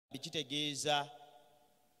Kitegeeza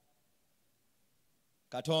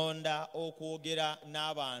Katonda okwogera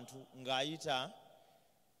n'abantu ng'ayita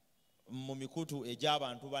mu mikutu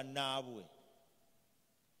egy'abantu bannaabwe.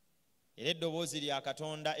 Era eddoboozi lya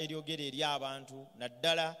Katonda eryogera eri abantu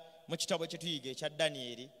naddala mu kitabo kye tuyiga ekya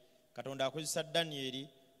Danyeri, Katonda akozesa Danyeri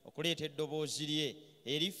okuleeta eddoboozi lye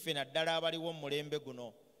eri ffe naddala abaliwo mu mulembe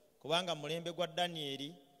guno, kubanga mu mulembe gwa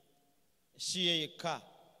Danyeri si ye yekka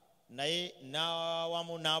naye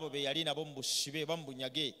n'awamu n'abo be yali nabo mu busibe oba mu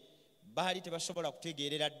bunyage baali tebasobola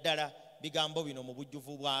kutegeerera ddala bigambo bino mu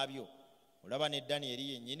bujjuvu bwabyo. Olaba ne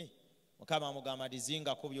Danyeri yennyini Mukama amugamba nti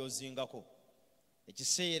zingako by'ozingako.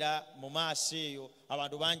 Ekiseera mu maaso eyo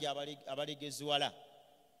abantu bangi abalegeziwala,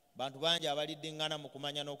 bantu bangi abaliddiŋŋana mu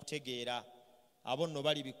kumanya n'okutegeera, abo nno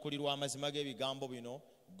bali bikkulirwa amazima g'ebigambo bino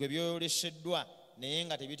gwe byoyoleseddwa naye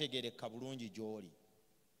nga tebitegeerekka bulungi gy'oli.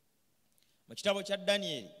 Mu kitabo kya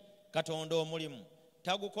Danyeri Katonda omulimu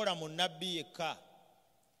tagukola mu nnabbi yekka.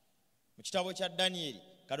 Mu kitabo kya Danyeri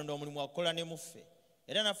Katonda omulimu akola ne muffe,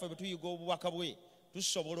 era naffe bwe tuyiga obubaka bwe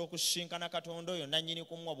tusobola okusinkana Katonda oyo nannyini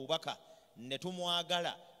kumuwa bubaka ne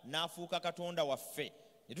tumwagala n'afuuka Katonda waffe,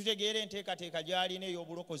 ne tutegeera enteekateeka gy'alina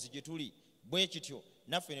ey'obulokozi gye tuli, bwe kityo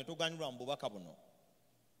naffe ne tuganyulwa mu bubaka buno.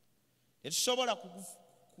 Tetusobola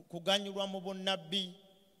kuganyulwa mu bunnabbi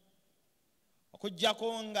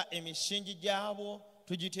okuggyako nga emisingi gyabwo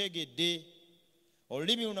tugitegedde.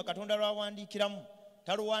 Olulimi luno Katonda lwawandiikiramu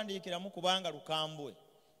taluwandiikiramu kubanga lukambwe,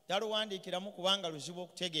 taluwandiikiramu kubanga luzibu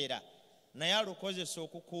okutegeera, naye alukozesa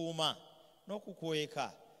okukuuma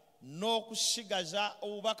n'okukweka n'okusigaza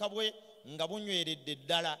obubaka bwe nga bunyweredde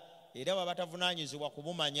ddala, era baba batavunaanyizibwa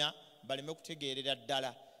kubumanya baleme kutegeerera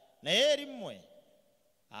ddala. Naye eri mmwe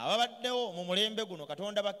ababaddewo mu mulembe guno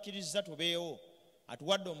Katonda bakkiriza tubeewo,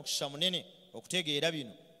 atuwadde omukisa munene okutegeera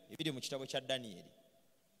bino ebiri mu kitabo kya Danyeri.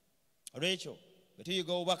 Olwekyo bwe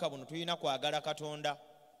tuyiga obubaka buno tulina kwagala Katonda,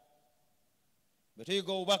 bwe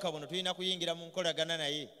tuyiga obubaka buno tulina kuyingira mu nkolagana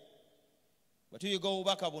naye, bwe tuyiga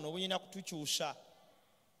obubaka buno bulina kutukyusa,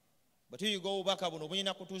 bwe tuyiga obubaka buno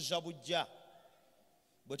bulina kutuzza bujja,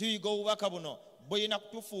 bwe tuyiga obubaka buno bulina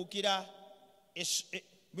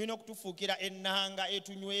kutufuukira ennanga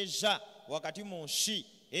etunyweza wakati mu nsi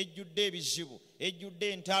ejjudde ebizibu,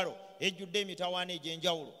 ejjudde entalo, ejjudde emitawaana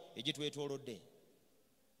egy'enjawulo egitwetoolodde.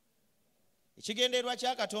 Ekigendererwa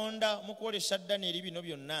kya Katonda mu kwolesa Danyeri bino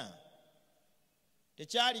byonna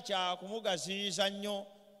tekyali kya kumugaziyiza nnyo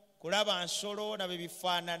kulaba nsolo na bwe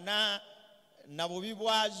bifaanana na bubi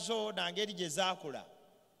bwazo na ngeri gye zaakula.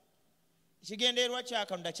 Ekigendererwa kya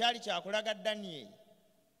Katonda kyali kya kulaga Danyeri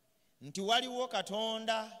nti waliwo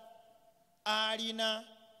Katonda alina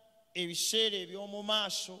ebiseera eby'omu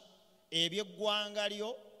maaso eby'eggwanga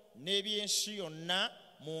lyo n'eby'ensi yonna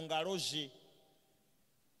mu ngalo ze,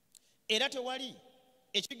 era tewali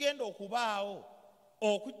ekigenda okubaawo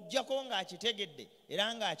okuggyako ng'akitegedde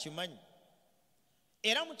era ng'akimanyi,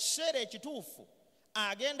 era mu kiseera ekituufu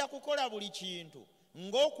agenda kukola buli kintu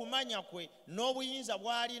ng'okumanya kwe n'obuyinza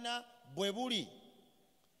bw'alina bwe buli,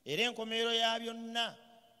 era enkomerero ya byonna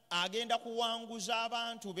agenda kuwanguza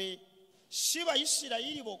abantu be, si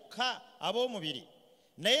Bayisirayiri bokka ab'omubiri,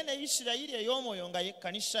 naye ne Isirayiri ey'omwoyo nga ye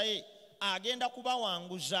kkanisa ye agenda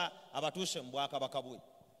kubawanguza abatuuse mu bwakabaka bwe.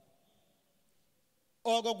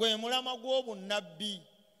 Ogwo gwe mulama gw'obunnabbi.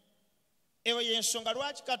 Eyo y'ensonga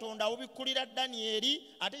lwaki Katonda awubikkulira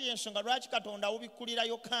Danyeri, ate y'ensonga lwaki Katonda awubikkulira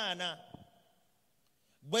Yokaana.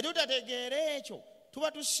 Bwe tutategeera ekyo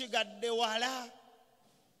tuba tusigadde wala.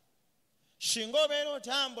 Singa obeera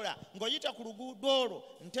otambula ng'oyita ku luguudo olwo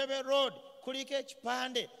Ntebe Road kuliko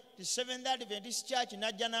ekipande ti Seventh Adventist Church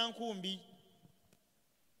Najja Nankumbi,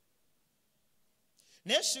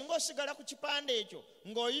 naye singa osigala ku kipande ekyo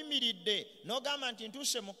ng'oyimiridde n'ogamba nti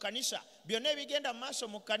ntuuse mu kkanisa, byonna ebigenda mu maaso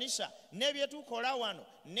mu kkanisa n'ebyetukola wano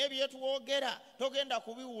n'ebyetwogera togenda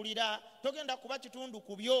kubiwulira, togenda kuba kitundu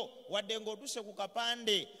ku byo wadde ng'otuuse ku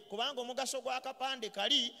kapande, kubanga omugaso gw'akapande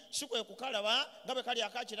kali si kwe kukalaba nga bwe kali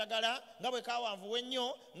akakiragala, nga bwe kawanvuwa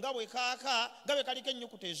ennyo, nga bwe kaaka, nga bwe kaliko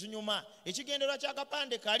ennyukuta ezinyuma. Ekigendererwa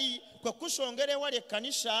ky'akapande kali kwe kusongera ewali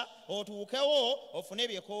ekkanisa otuukewo ofune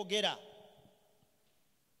byekoogera.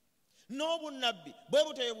 N'obunnabbi bwe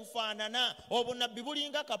buteye bufaanana. Obunnabbi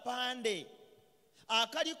bulinga kapande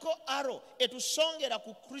akaliko aro etusongera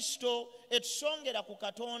ku Kristo, etusongera ku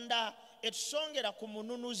Katonda, etusongera ku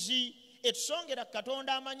mununuzi, etusongera ku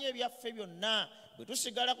Katonda amanyi ebyaffe byonna. Bwe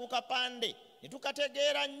tusigala ku kapande ne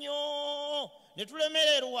tukategeera nnyo ne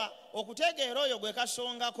tulemererwa okutegeera oyo gwe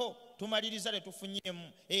kasongako, tumaliriza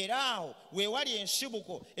tetufunyemu, era awo weewali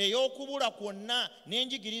ensibuko ey'okubula kwonna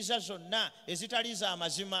n'enjigiriza zonna ezitali za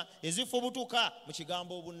mazima ezifubutuka mu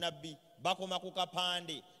kigambo obunnabbi. bakoma ku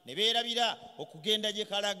kapande ne beerabira okugenda gye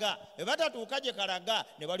kalaga. Bwe batatuuka gye kalaga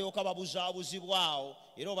ne balyoka babuzaabuzibwawo,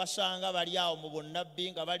 era obasanga bali awo mu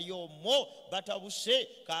bunnabbi nga bali omwo batabuse.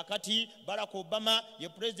 Kaakati Barack Obama ye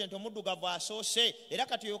pulezidenti omuddugavu asoose, era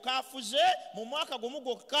kati oyo kaafuze mu mwaka gumu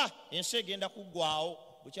gwokka ensi egenda kuggwawo.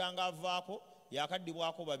 Bukyanga avaako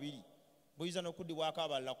yakaddibwako babiri, buyinza n'okuddibwako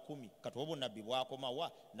abalala 10. Kati obunnabbi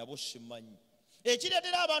bwakomawa nabwo simanyi.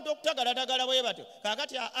 Ekireetera abantu okutagaladagala bwe batyo.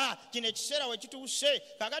 Kaakati kino ekiseera we kituuse,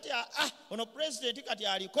 kaakati ono pulezidenti kati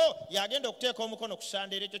aliko yagenda okuteeka omukono ku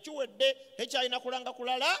sandeera, ekyo kiwedde, tekyalina kulanga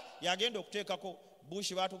kulala, yagenda okuteekako.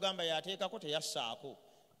 Bush baatugamba yateekako teyassaako.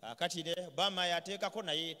 Kaakati ne Obama yateekako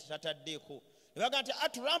naye tataddeeko. Ne bagamba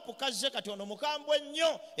nti Trump kazze kati ono mukambwe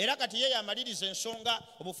nnyo, era kati ye yamaliriza ensonga,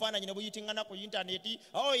 obufaananyi ne buyitingana ku intaneti,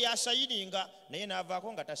 yasayininga, naye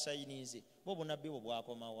n'avaako nga tasayinize. Bo bunnabbi bwe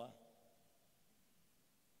bwakomawa.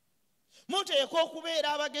 Muteeka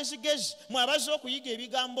okubeera abagezigezi mwabaze okuyiga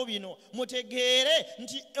ebigambo bino, mutegeere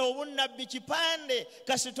nti obunnabbi kipande,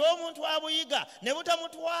 kasita omuntu abuyiga ne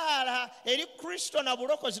butamutwala eri Kristo na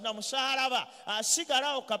bulokozi na musaalaba,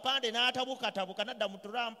 asigalawo kapande n'atabukatabuka, nadda mu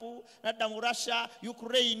Trump, nadda mu Russia,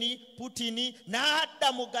 Ukraine, Putin,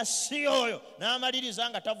 n'adda mu gasi oyo n'amaliriza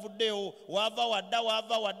nga tavuddeyo, wava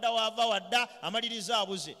wadda, amaliriza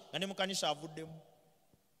abuze nga ne mu kanisa avuddemu.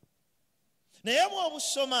 Naye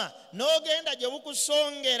bw'obusoma n'ogenda gye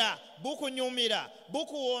bukusongera, bukunyumira,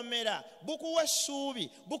 bukuwoomera, bukuwa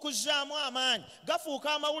essuubi, bukuzzaamu amaanyi,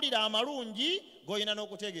 gafuuka amawulire amalungi g'olina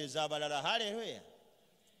n'okutegeeza abalala. Haleluya!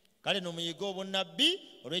 Kale no muyiga obunnabbi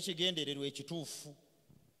olw'ekigendererwa ekituufu.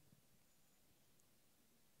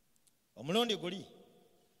 Omulundi guli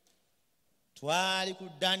twali ku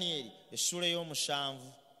Danyeri essula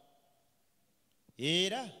ey'omusanvu,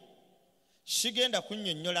 era sigenda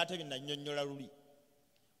kunnyonnyola ate binannyonnyola luli,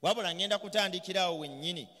 wabula ngenda kutandikirawo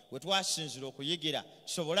wennyini we twasinzira okuyigira,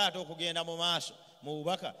 sobole ate okugenda mu maaso mu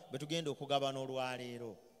bubaka bwe tugenda okugabana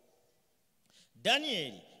olwaleero.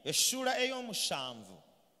 Danyeri essula ey'omusanvu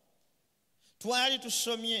twali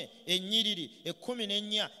tusomye ennyiriri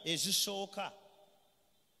 14 ezisooka.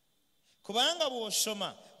 Kubanga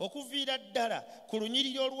bw'osoma okuviira ddala ku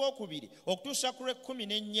lunyiriri olwokubiri okutuusa ku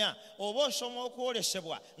lw'e14 oba osoma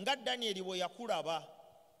okwolesebwa nga Danyeri bwe yakulaba.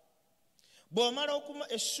 Bw'omala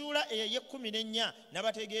essula eyo ey'e14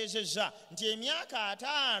 nabategeezezza nti emyaka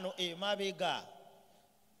 5 emabega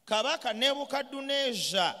Kabaka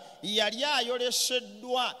Nebukadduneeza yali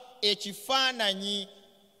ayoleseddwa ekifaananyi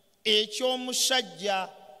eky'omusajja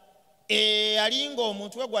eyali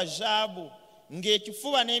ng'omutwe gwa zaabu,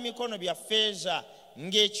 ng'ekifuba n'emikono bya ffeeza,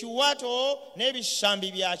 ng'ekiwato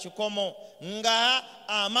n'ebisambi bya kikomo, nga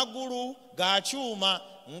amagulu ga kyuma,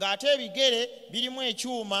 ng'ate ebigere birimu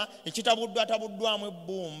ekyuma ekitabuddwamu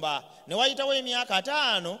ebbumba. Ne wayitawo emyaka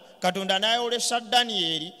 5 Katonda n'ayolesa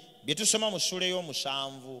Danyeri bye tusoma mu ssula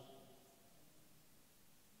ey'omusanvu.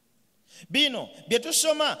 Bino bye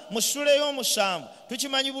tusoma mu ssula ey'omusanvu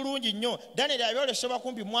tukimanyi bulungi nnyo. Danyeri abyolesebwa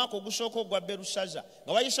kumpi mwaka ogusooka ogwa Berusaza,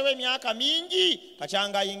 nga wayisewo emyaka mingi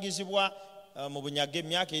kakyanga ayingizibwa mu bunyaga,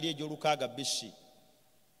 emyaka eri egy'olukaaga BC.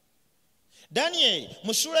 Danyeri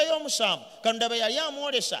mu ssula ey'omusanvu Katonda bwe yali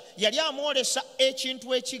amwolesa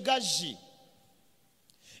ekintu ekigazi,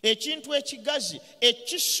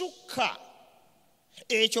 ekisukka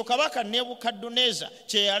ekyo Kabaka Nebukadduneeza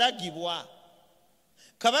kye yalagibwa.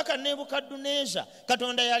 Kabaka Nebukadduneeza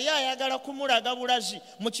Katonda yali ayagala kumulaga bulazi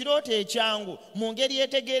mu kirooto ekyangu, mu ngeri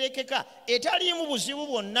etegeerekeka etaliimu buzibu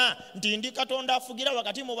bwonna, nti ndi Katonda afugira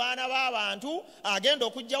wakati mu baana b'abantu, agenda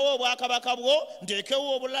okuggyawo obwakabaka bwo,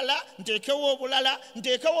 nteekewo obulala,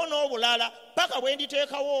 nteekewo n'obulala, paka bwe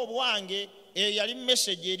nditeekawo obwange. Eyo yali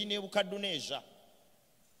message eri Nebukadduneeza,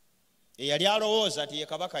 eyali alowooza nti ye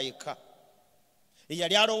kabaka yekka,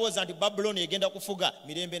 eyali alowooza nti Babuloni egenda kufuga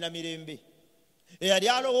mirembe na mirembe, eyali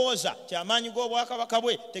alowooza ti amaanyi g'obwakabaka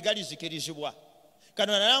bwe tegalizikirizibwa.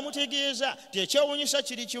 Katonda n'amutegeeza ti ekyewuunyisa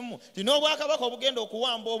kiri kimu, ti n'obwakabaka obugenda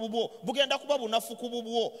okuwamba obubwo bugenda kuba bunafu ku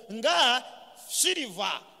bubwo, nga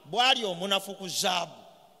siliva bwali omunafu ku zaabu.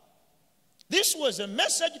 This was a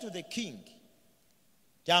message to the king.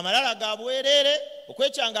 Ti amalala ga bwereere,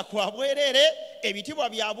 okwekyanga kwa bwereere, ebitibwa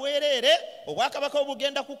bya bwereere, obwakabaka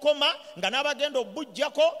obugenda kukoma, nga n'abagenda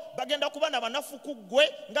obujjako bagenda kuba na banafu ku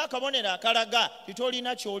ggwe ng'akabonero akalaga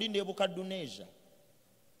titolina ky'oli Nebukadduneeza.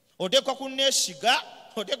 Oteeka kunneesiga,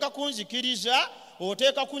 oteeka kunzikiriza,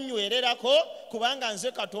 oteeka kunnywererako, kubanga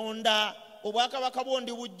nze Katonda obwakabaka bwo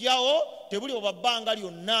ndibujjawo tebuli obwa bbanga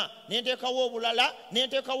lyonna, nenteekawo obulala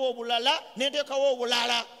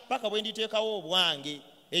paka bwe nditeekawo obwange.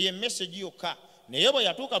 Eyo emmesegi yokka. Naye bwe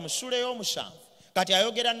yatuuka mu ssula ey'omusanvu kati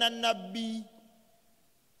ayogera na nnabbi.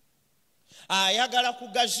 ayagala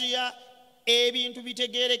kugaziya ebintu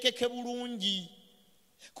bitegerekeke bulungi,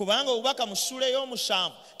 kubanga obubaka mu ssula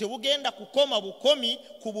ey'omusanvu tebugenda kukoma bukomi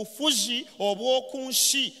ku bufuzi obw'oku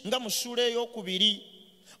nsi nga mu ssula ey'okubiri.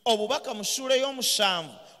 Obubaka mu ssula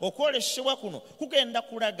ey'omusanvu okwolesebwa kuno kugenda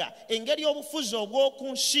kulaga engeri obufuzi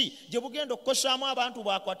obw'oku nsi gye bugenda okukosaamu abantu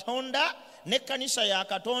ba Katonda n'ekkanisa ya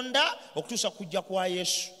Katonda okutuusa kujja kwa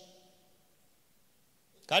Yesu.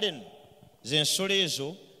 Kale nno z'ensolo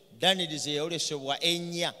ezo Danyeri ze yayolesebwa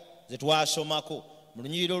ennya ze twasomako mu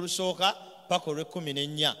lunyiriri olusooka paka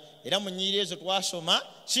olw'14, era mu nnyiriri ezo twasoma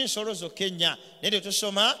si nsolo zokka ennya, naye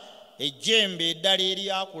tusoma ejjembe eddala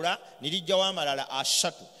eryakula ne lijjawo amalala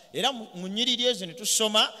 3, era mu nnyiriri ezo ne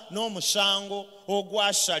tusoma n'omusango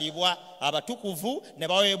ogwasalibwa abatukuvu ne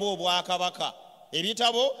baweebwa obwakabaka,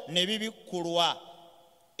 ebitabo ne bibikkulwa.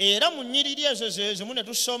 Era mu nnyiriri ezo zezimu ne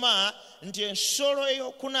tusoma nti ensolo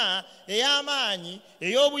eyokuna ey'amaanyi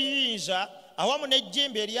ey'obuyinza awamu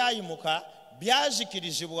n'ejjembe eryayimuka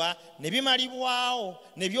byazikirizibwa ne bimalibwawo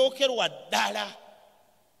ne byokerwa ddala.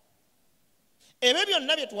 Ebyo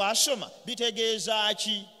byonna bye twasoma bitegeeza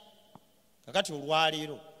ki? Kakati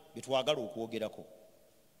olwaleero bye twagala okwogerako.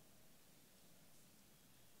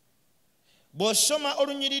 Bw'osoma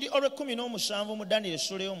olunyiriri olw'17 mu Danyeri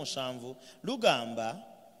essula ey'omusanvu lugamba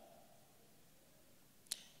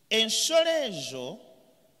ensolo ezo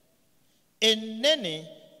ennene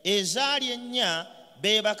ezaali ennya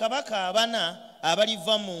be bakabaka 4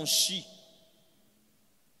 abaliva mu nsi.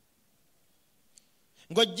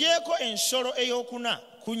 Ng'oggyeko ensolo ey'okuna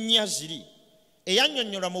ku nnya ziri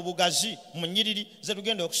eyannyonnyola mu bugazi mu nnyiriri ze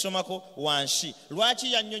tugenda okusomako wansi.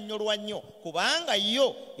 Lwaki yannyonnyolwa nnyo? Kubanga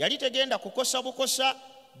yo yali tegenda kukosa bukosa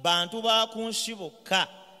bantu ba ku nsi bokka,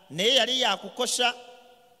 naye yali yakukosa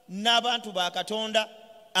n'abantu ba Katonda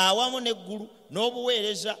awamu n'eggulu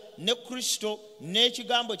n'obuweereza ne Kristo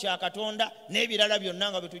n'ekigambo kya Katonda n'ebirala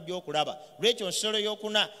byonna nga bye tujja okulaba. Lwekyo ensolo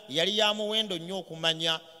ey'okuna yali ya muwendo nnyo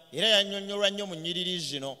okumanya, era yannyonnyolwa nnyo mu nnyiriri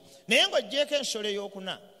zino. Naye ng'oggyeko ensolo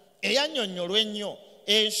ey'okuna eyannyonnyolwa ennyo,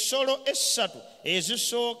 ensolo 3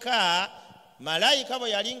 ezisooka malayika bwe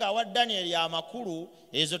yali ng'awa Danyeri amakulu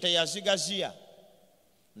ezo teyazigaziya,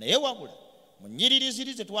 naye wabula mu nnyiriri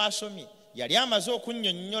ziri ze twasomye yali amaze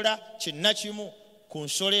okunnyonnyola kinnakimu ku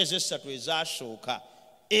nsolo ezo 3 ezasooka.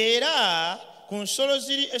 Era ku nsolo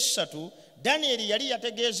ziri 3 Danyeri yali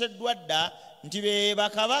yategeezeddwa dda nti be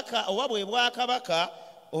bakabaka oba bwe bwakabaka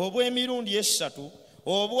obw'emirundi 3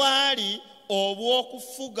 obwali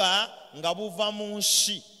obw'okufuga nga buva mu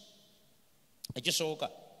nsi. Ekisooka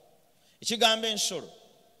ekigambo ensolo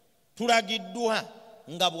tulagiddwa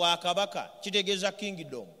nga bwakabaka kitegeeza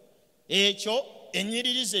kingdom. Ekyo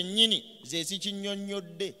ennyiriri zennyini ze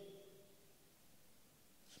zikinnyonnyodde.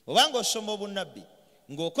 Obanga osoma obunnabbi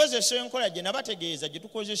ng'okozesa enkola gye nabategeeza gye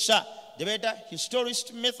tukozesa gye bayita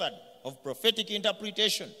historist method of prophetic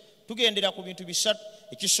interpretation, tugendera ku bintu 3.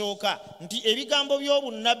 Ekisooka nti ebigambo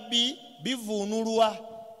by'obunnabbi bivuunulwa.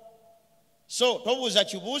 So tobuuza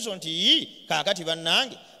kibuuzo nti kaakati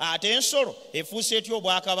bannange ate ensolo efuuse etya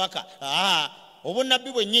obwakabaka?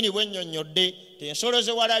 Obunnabbi bwennyini bwennyonnyodde ti ensolo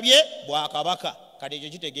ze walabye bwakabaka. Kati ekyo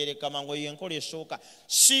kitegeereka mangu y'enkola esooka.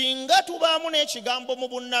 Singa tubaamu n'ekigambo mu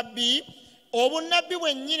bunnabbi, obunnabbi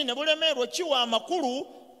bwennyini ne bulemerwa kiwa amakulu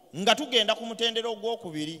nga tugenda ku mutendera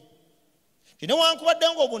ogwokubiri. Newankubadde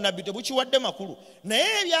ng'obunnabbi tebukiwadde makulu, naye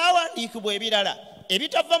ebyawandiikibwa ebirala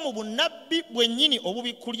ebitava mu bunnabbi bwennyini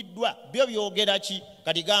obubikkuliddwa byo byogera ki?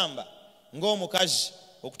 Kati gamba ng'omukazi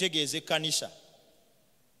okutegeeza ekkanisa,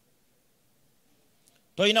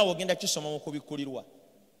 tolina wogenda kisoma mu kubikkulirwa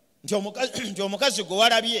nti omukazi gwe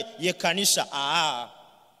walabye ye kkanisa.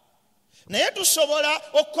 Naye tusobola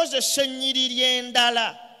okukozesa ennyiriri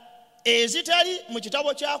endala ezitali mu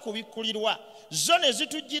kitabo kya kubikkulirwa, zo ne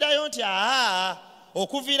zitujjirayo nti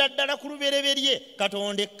okuviira ddala ku lubereberye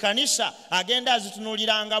Katonda ekkanisa agenda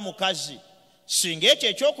azitunuuliranga mukazi. Singa ekyo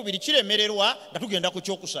ekyokubiri kiremererwa nga tugenda ku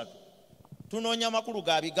kyokusatu, tunoonya amakulu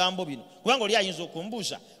ga bigambo bino, kubanga oli ayinza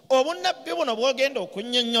okumbuuza obunnabbi buno bwogenda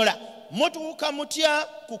okunnyonnyola mutuuka mutya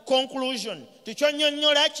ku conclusion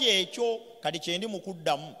tikyonnyonnyola kyekyo? Kati kyendi mu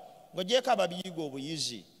kuddamu ng'ogyeko ababiyiga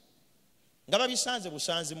obuyizi nga babisanze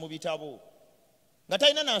busanzi mu bitabo nga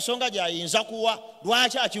talina na nsonga gy'ayinza kuwa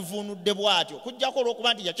lwaki akivuunudde bw'atyo, okuggyako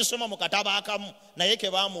olw'okuba nti yakisoma mu katabo akamu naye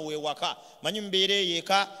ke baamuwa ewaka. Manyi mubeera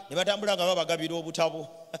eyeeka ne batambula nga babagabira obutabo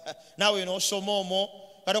naawe n'osoma omwo,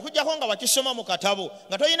 kati okuggyako nga wakisoma mu katabo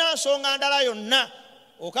nga tolina nsonga ndala yonna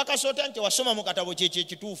okakasa otya nti wasoma mu katabo kyekyo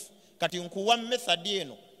ekituufu. Kati nkuwa methodi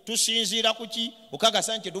eno tusinziira ku ki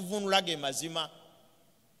okakasa nti tuvuunula ge mazima.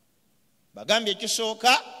 Bagambye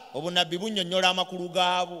ekisooka obunnabbi bunnyonnyola amakulu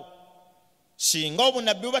gaabo. singa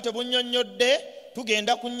obunabbi buba tebunnyonnyodde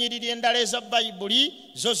tugenda kunnyirira endala eza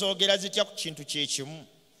bayibuli zo zoogera zitya ku kintu kyekimu.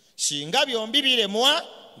 Singa byombi biremwa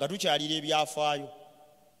nga tukyalira ebyafaayo.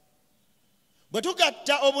 Bwe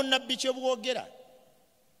tugatta obunabbi kye bwogera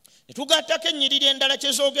ne tugattako ennyirira endala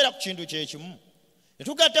kye zoogera ku kintu kyekimu ne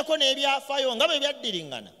tugattako n'ebyafaayo nga bwe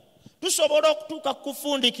byaddiringana, tusobola okutuuka ku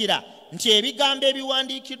kufundikira nti ebigambo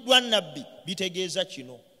ebiwandiikiddwa nnabbi bitegeeza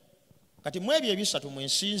kino. Kati mu ebyo ebisatu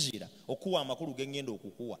mwensinziira okuwa amakulu ge ngenda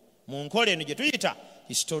okukuwa mu nkola eno gye tuyita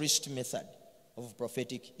historist method of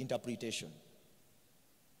prophetic interpretation.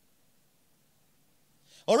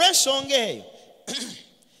 Olw'ensonga eyo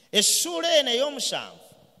essuula eno ey'omusanvu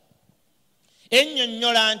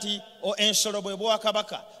ennyonnyola nti ensolo bwe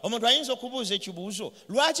bwakabaka. Omuntu ayinza okubuuza ekibuuzo,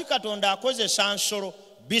 lwaki Katonda akozesa nsolo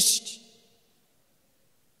beast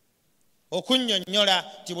okunnyonnyola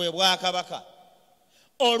nti bwe bwakabaka?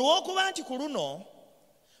 Olw'okuba nti ku luno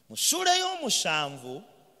mu ssuula ey'omusanvu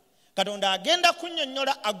Katonda agenda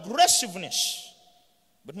kunnyonnyola aggressiveness.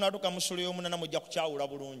 Bwe tunatuuka mu ssuula ey'omunana mujja kukyawula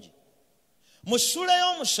bulungi. Mu ssuula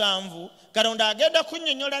y'omusanvu Katonda agenda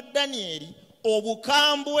kunnyonnyola Danyeri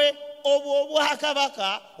obukambwe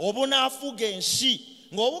obw'obwakabaka obunaafuga ensi,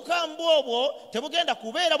 ng'obukambwe obwo tebugenda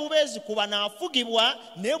kubeera bubeezi ku banaafugibwa,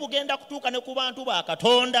 naye bugenda kutuuka ne ku bantu ba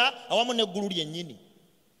Katonda awamu n'eggulu lyennyini.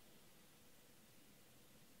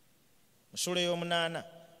 Mu ssuula ey'omunaana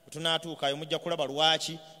tunaatuukayo mujja kulaba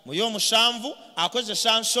lwaki mu y'omusanvu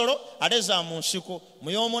akozesa nsolo ate za mu nsiko, mu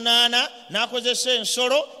y'omunaana n'akozesa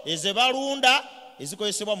ensolo ezebalunda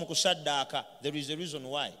ezikozesebwa mu kusaddaaka. There is a reason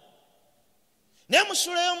why. Naye mu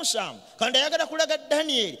ssuula y'omusanvu Katonda ayagala kulaga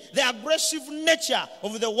Danyeri the aggressive nature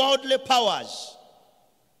of the worldly powers.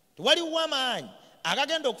 Tewaliwo amaanyi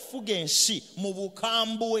agagenda okufuga ensi mu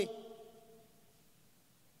bukambwe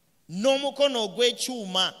n'omukono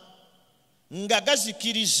ogw'ekyuma nga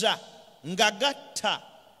gazikiriza, nga gatta,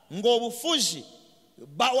 ng'obufuzi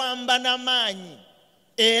bawamba n'amaanyi,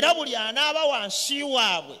 era buli anaaba wansi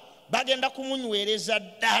waabwe bagenda kumunywereza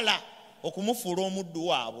ddala okumufuula omuddu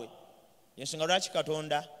waabwe. Yensinga lwaki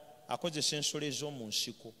Katonda akozesa ensolo ez'omu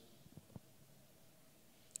nsiko.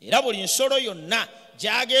 Era buli nsolo yonna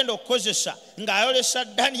gy'agenda okukozesa ng'ayolesa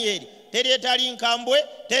Danyeri, teri etali nkambwe,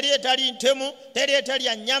 teri etali ntemu, teri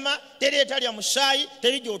etalya nnyama, teri etalya musaayi,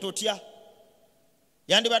 teri gy'ototya.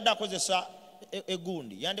 Yandibadde akozesa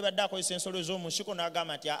egundi, yandibadde akozesa ensolo ez'omu nsiko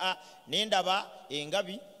n'agamba nti nendaba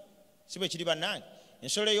engabi, si bwe kiri bannange,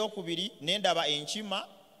 ensolo ey'okubiri nendaba enkima,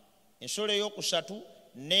 ensolo ey'okusatu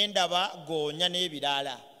nendaba goonya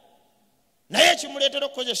n'ebirala. Naye kimuleetera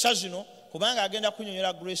okukozesa zino kubanga agenda kunnyonnyola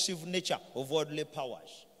aggressive nature of worldly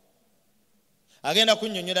powers. Agenda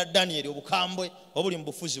kunnyonnyola Danyeri obukambwe obuli mu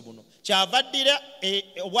bufuzi buno. Kyava addira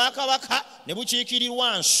obwakabaka ne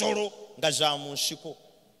bukiikirirwa nsolo nga za mu nsiko.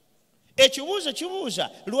 Ekibuuzo kibuuza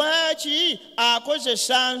lwaki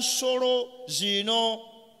akozesa nsolo zino.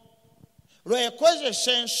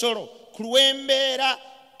 Lwekozesa ensolo ku lw'embeera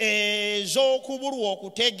ez'okubulwa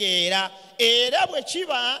okutegeera, era bwe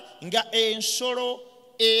kiba nga ensolo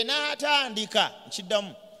enaatandika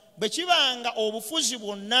nkiddamu, bwe kiba nga obufuzi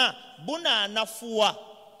bwonna bunaanafuwa,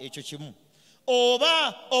 ekyo kimu,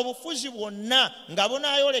 oba obufuzi bwonna nga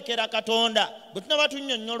bunaayolekera Katonda, bwe tunaba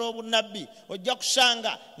tunnyonnyola obunabbi ojja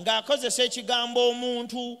kusanga ng'akozesa ekigambo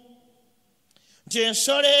omuntu, nti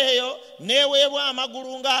ensolo eyo neeweebwa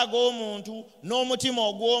amagulu ng'ag'omuntu n'omutima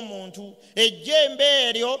ogw'omuntu, ejjembe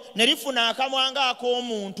eryo ne lifuna akamwa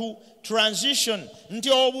ng'ak'omuntu. Transition, nti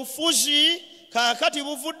obufuzi kaakati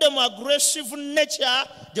buvudde mu aggressive nature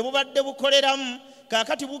gye bubadde bukoleramu,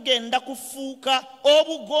 kaakati bugenda kufuuka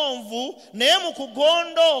obugonvu, naye mu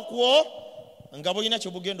kugonda okwo nga bulina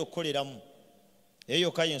kye bugenda okukoleramu. Eyo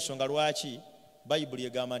yokka y'ensonga lwaki Bayibuli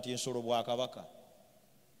egamba nti ensolo bwakabaka.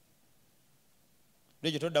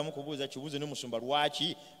 Lwekyo toddamu kubuuza kibuuzo ne musumba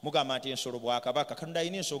lwaki mugamba nti ensolo bwakabaka. Katonda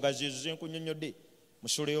alina ensonga zezo zenkunnyonnyodde mu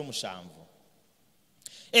ssuula ey'omusanvu.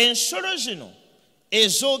 Ensolo zino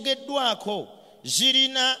ezoogeddwako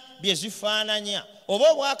zirina bye zifaananya,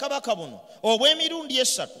 oba obwakabaka buno obw'emirundi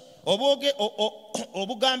esatu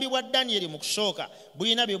obugambibwa Danyeri mu kusooka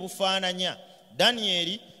bulina bye bufaananya.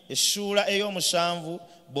 Danyeri essuula ey'omusanvu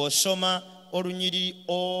bw'osoma olunyiriri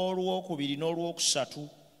olwokubiri n'olwokusatu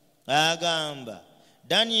agamba,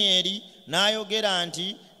 Danyeri n'ayogera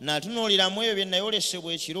nti natunuuliramu ebyo bye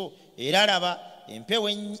nayolesebwa ekiro, era laba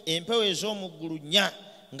empewo ez'omu ggulu nnya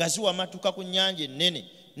nga ziwamatuka ku nnyanja ennene,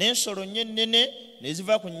 n'ensolo nnya ennene ne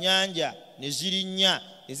ziva ku nnyanja ne zirinnya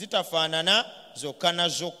ezitafaanana zokka na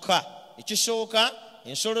zokka. Ekisooka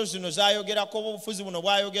ensolo zino zaayogerako, obufuzi buno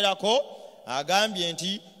bwayogerako, agambye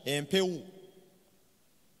nti empewo.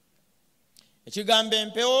 Ekigambo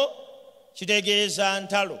empewo kitegeeza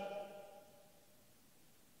ntalo,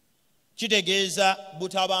 kitegeeza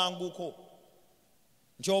butabanguko,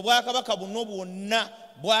 nti obwakabaka buno bwonna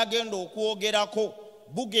bwagenda okwogerako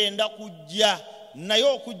bugenda kujja, naye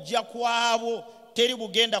okujja kwabwo teri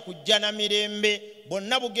bugenda kujja na mirembe,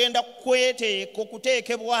 bonna bugenda kweteeka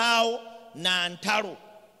okuteekebwawo na ntalo.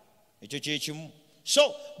 Ekyo kyekimu.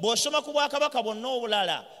 So bw'osoma ku bwakabaka bwonna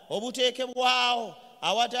obulala obuteekebwawo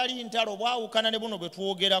awatali ntalo bwawukana ne buno bwe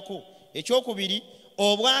twogerako. Ekyokubiri,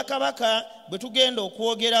 obwakabaka bwe tugenda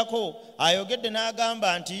okwogerako ayogedde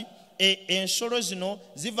n'agamba nti ensolo zino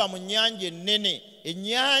ziva mu nnyanja ennene.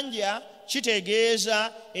 Ennyanja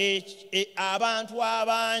kitegeeza abantu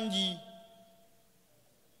abangi,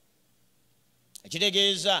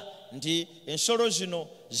 kitegeeza nti ensolo zino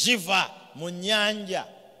ziva mu nnyanja,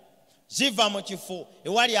 ziva mu kifo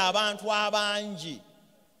ewali abantu abangi.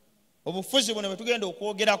 Obufuzi buno bwe tugenda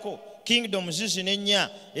okwogerako, kingdoms zino ennya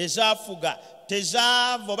ezaafuga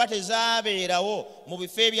tezaava oba tezaabeerawo mu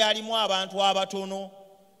bifo ebyalimu abantu abatono.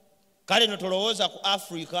 Kale no tolowooza ku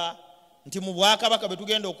Africa nti mu bwakabaka bwe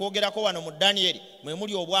tugenda okwogerako wano mu Daniel mwe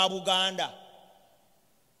muli obwa Buganda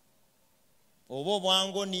oba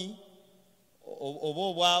obwangoni oba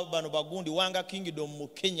obwa bano bagundi wanga kingdom mu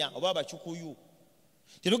Kenya oba Abakikuyu.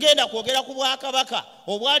 Tetugenda kwogera ku bwakabaka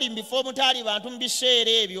obwali mu bifo omutali bantu mu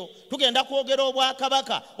biseera ebyo. Tugenda kwogera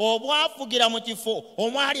obwakabaka obwafugira mu kifo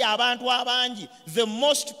omwali abantu abangi, the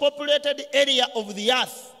most populated area of the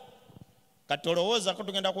earth. Katolowooza ko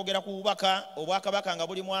tugenda kwogera ku obwakabaka nga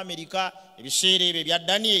buli mu Amerika ebiseera ebyo ebya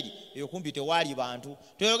Daniel, eyo kumpi tewaali bantu.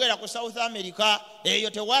 Tuyogera ku South America, eyo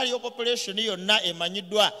tewaaliyo population yonna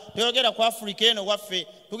emanyiddwa. Tuyogera ku Africa eno waffe,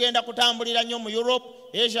 tugenda kutambulira nnyo mu Europe,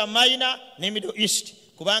 Asia Minor ne Middle East,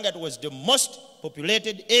 kubanga it was the most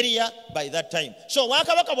populated area by that time. So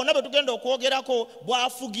obwakabaka bwonna bwe tugenda okwogerako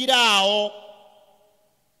bwafugiraawo.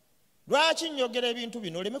 Lwaki njogera ebintu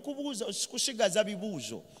bino oleme kubuuza kusigaza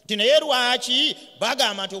bibuuzo nti naye lwaki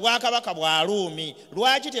bagamba nti obwakabaka bwa Ruumi,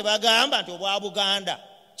 lwaki tebagamba nti obwa Buganda?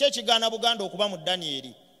 Kyekigaana Buganda okuba mu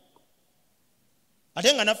Danieri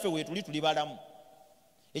ate nga naffe weetuli tuli balamu?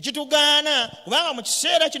 Ekitugaana kubanga mu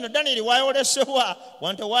kiseera kino Danieri wayolesebwa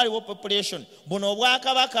wantu waaliwo population. Buno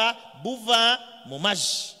obwakabaka buva mu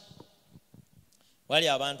mazzi, wali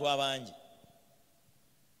abantu abangi.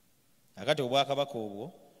 Akati obwakabaka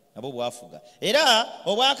obwo nabwo bwafuga. Era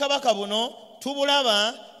obwakabaka buno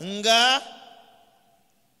tubulaba nga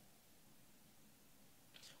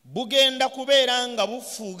bugenda kubeera nga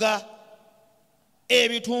bufuga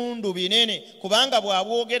ebitundu binene, kubanga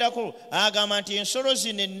bwabwogerako agamba nti ensolo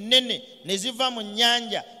zino ennene ne ziva mu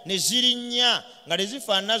nnyanja ne zirinnya nga ne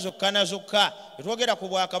zifaanana zokka na zokka. Tetwogera ku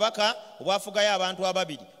bwakabaka obwafugayo abantu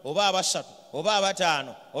ababiri oba abasatu oba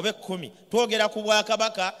abataano oba 10. Twogera ku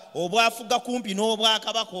bwakabaka obwafuga kumpi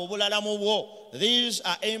n'obwakabaka obulala mu bwo. These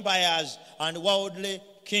are empires and worldly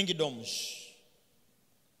kingdoms.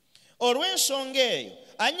 Olw'ensonga eyo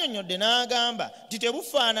annyonnyodde n'agamba nti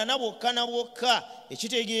tebufaanana bwokka na bwokka,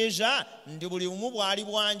 ekitegeeza nti buli bumu bwali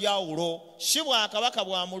bwanjawulo, si bwakabaka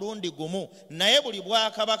bwa mulundi gumu, naye buli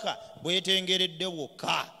bwakabaka bwetengeredde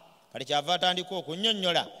bwokka. Kale kyava atandika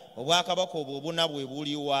okunnyonnyola obwakabaka obwo obuna bwe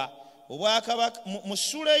buliwa. Obwakabaka mu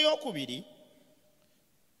ssula ey'okubiri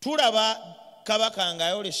tulaba kabaka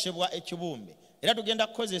ng'ayolesebwa ekibumbe, era tugenda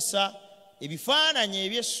kukozesa ebifaananyi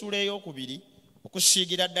eby'essula ey'okubiri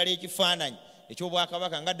okusiigira ddala ekifaananyi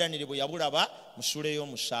eky'obwakabaka nga Danieri bwe yabulaba mu ssula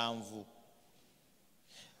ey'omusanvu.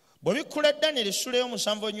 Bwe bikkula Danieri essula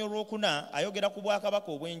ey'omusanvu ennyo olwokuna ayogera ku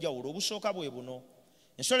bwakabaka obw'enjawulo. Obusooka bwe buno: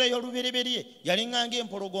 ensolo ey'olubereberye yalinga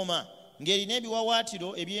ng'empologoma ng'erina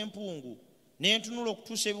ebiwawaatiro eby'empungu, n'entunula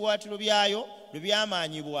okutuusa ebiwaatiro byayo lwe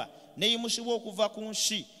byamaanyibwa, n'eyimusibwa okuva ku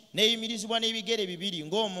nsi, n'eyimirizibwa n'ebigere bibiri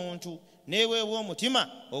ng'omuntu, n'eweebwa omutima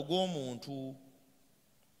ogw'omuntu.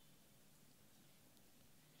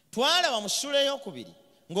 Twalaba mu ssula ey'okubiri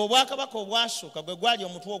ng'obwakabaka obwasooka gwe gwali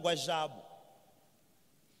omutwe ogwa zaabu,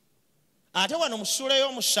 ate wano mu ssula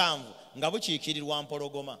ey'omusanvu nga bukiikirirwa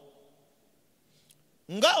mpologoma.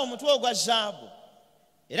 Nga omutwe ogwa zaabu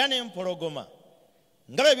era n'empologoma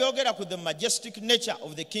nga bwe byogera ku the majestic nature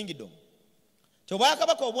of the kingdom.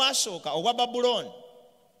 Obwakabaka obwasooka obwa Babuloni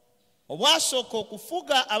obwasooka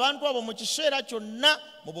okufuga abantu abo mu kiseera kyonna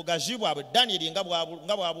mu bugazi bwabwe Danieri nga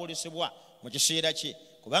bwabwolesebwa mu kiseera kye,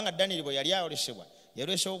 kubanga Danieri bwe yali ayolesebwa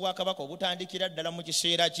yalwesebwa obwakabaka obutandikira ddala mu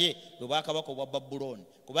kiseera kye, obwakabaka obwa Babuloni,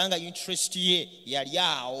 kubanga interest ye yali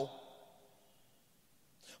awo.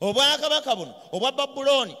 Obwakabaka buno obwa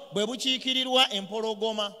Babuloni bwe bukiikirirwa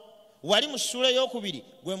empologoma, wali mu ssula ey'okubiri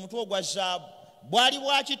gwe mutwe ogwa zaabu, bwali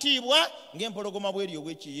bwa kitiibwa ng'empologoma bw'eri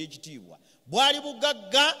obw'ekitiibwa, bwali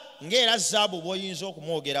bugagga ng'era zaabu bw'oyinza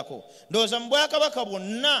okumwogerako. Ndowooza mu bwakabaka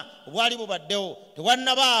bwonna obwali bubaddewo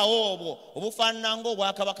tewannabaawo obwo obufaanana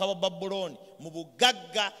ng'obwakabaka bwa Babuloni mu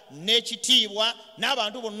bugagga n'ekitiibwa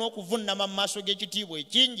n'abantu bonna okuvunnama mu maaso g'ekitiibwa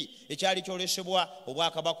ekingi ekyali kyolesebwa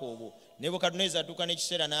obwakabaka obwo. Nebukadduneeza atuuka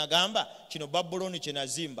n'ekiseera n'agamba kino Babuloni kye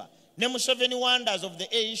nazimba. Ne mu 7 wonders of the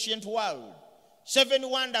ancient world, 7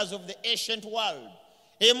 wonders of the ancient world,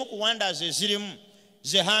 emu ku wonders ezirimu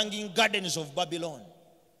the hanging gardens of Babylon.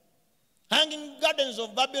 Hanging gardens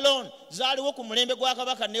of Babylon zaaliwo ku mulembe gwa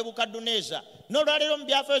kabaka Nebukadduneeza. N'olwaleero mu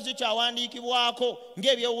byafaayo zikyawandiikibwako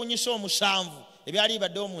ng'ebyewuunyisa 7 ebyali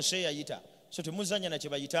bibaddewo mu nsi eyayita. So temuzanya na kye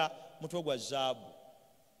bayita mutwe gwa zaabu.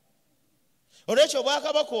 Olwekyo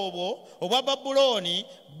obwakabaka obwo obwa Babuloni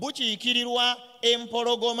bukiikirirwa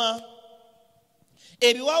empologoma.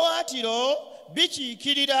 Ebiwawaatiro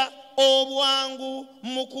bikiikirira obwangu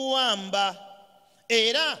mu kuwamba.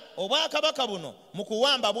 Era obwakabaka buno mu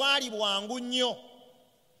kuwamba bwali bwangu nnyo.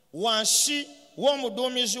 Wansi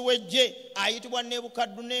w'omuduumizi w'eggye ayitibwa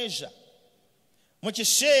Nebukadduneeza, mu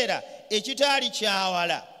kiseera ekitaali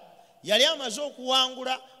kyawala, yali amaze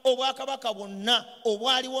okuwangula obwakabaka bwonna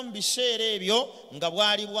obwaliwo mu biseera ebyo nga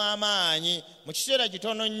bwali bw'amaanyi. Mu kiseera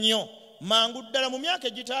kitono nnyo, mangu ddala mu myaka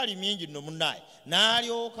egitaali mingi nno munnaye,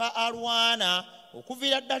 n'alyoka alwana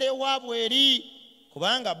okuviira ddala ewaabwe eri.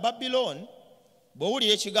 Kubanga Babylon,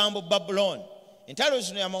 bw'owulira ekigambo Babylon, entalo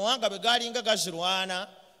zino y'amawanga bwe gaalinga gazirwana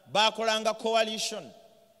baakolanga coalition.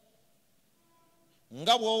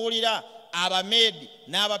 Nga bw'owulira Abamedi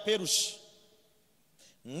n'Abaperusi,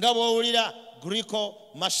 nga bw'owulira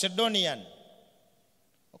Greco-Macedonian,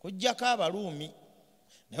 okuggyako Abaruumi.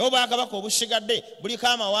 Naye obwakabaka obusigadde buliko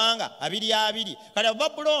amawanga 22. Kale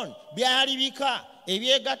Babuloni byali bika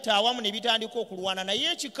ebyegatta awamu ne bitandika okulwana.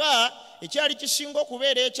 Naye ekika ekyali kisinga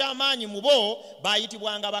okubeera eky'amaanyi mu bo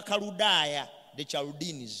baayitibwanga Bakaludaaya, the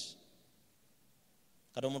Chaldeans.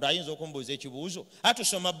 Kati omuntu ayinza okumbuuza ekibuuzo,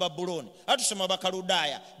 atusoma Babuloni, atusoma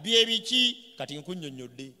Bakaludaaya, bye biki? Kati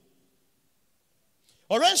nkunnyonnyodde.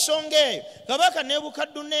 Olw'ensonga eyo kabaka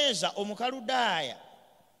Nebukadduneeza Omukaludaaya,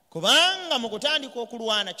 kubanga mu kutandika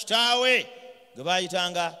okulwana kitaawe gwe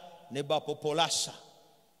baayitanga Nebapopolasa,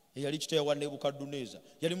 eyali kitaawe wa Nebukadduneeza,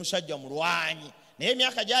 yali musajja mulwanyi. Naye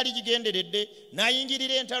emyaka gyali gigenderedde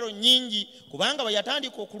n'ayingirira entalo nnyingi, kubanga bwe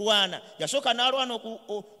yatandika okulwana yasooka n'alwana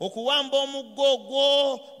okuwamba omuggo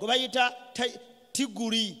ogwo gwe bayita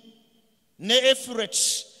Tiguri ne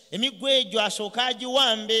Efurats. Emiggo egyo asooka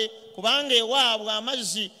agiwambe, kubanga ewaabwe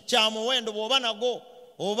amazzi kyamuwendo bw'oba nago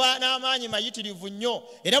oba n'amaanyi mayitirivu nnyo.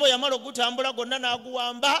 Era bwe yamala okutambula gonna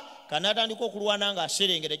n'aguwamba, kanaatandika okulwana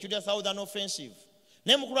ng'aserengeta, ekyo 1000 offensive.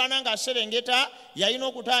 Naye mu kulwana ng'aserengeta yalina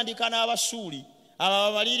okutandika n'Abasuuli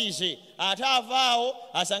ababalirize, ate avaawo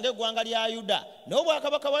asange eggwanga lya Yuda. Naye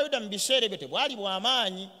obwakabaka bwa Yuda mu biseera ebyo tebwali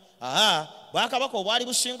bw'amaanyi. Bwakabaka obwali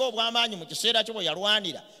businga obw'amaanyi mu kiseera kyo bwe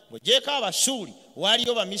yalwanira, bw'oggyeko Abasuuli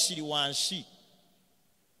waaliyo Bamisiri wansi.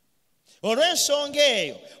 Olw'ensonga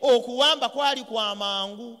eyo okuwamba kwali kwa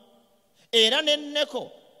mangu. Era ne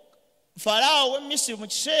Neko Falaawo w'e Misiri mu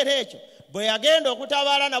kiseera ekyo bwe yagenda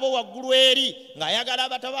okutabaala nabo waggulu eri ng'ayagala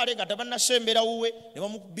abatabaale nga tabannasembera wuwe, ne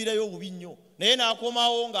bamukubirayo obubi nnyo. Naye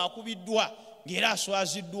n'akomawo ng'akubiddwa ng'era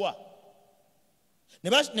aswaziddwa.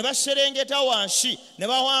 Ne baserengeta wansi ne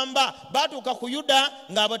bawamba, batuuka ku Yuda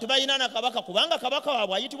ng'abo tebalina na kabaka, kubanga kabaka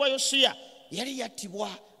waabwe ayitibwa Yosiya yali yattibwa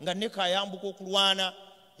nga Neko ayambuka okulwana.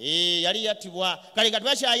 Yali yattibwa. Kale kati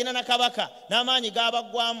bakyalina na kabaka n'amaanyi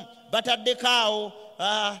gaabaggwamu, bataddeko awo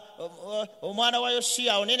omwana wa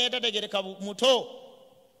Yosiya awo nene tategereka muto.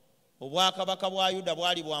 Obwakabaka bwa Yuda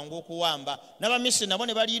bwali bwangu okuwamba, n'Abamisiri nabo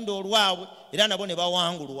ne balinda olwabwe era nabo ne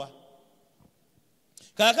bawangulwa.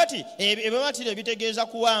 Kakati ebimatire bitegeeza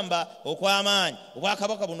kuwamba okw'amaanyi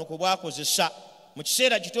obwakabaka buno kwe bwakozesa mu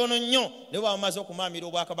kiseera kitono nnyo ne bwamaze okumaamira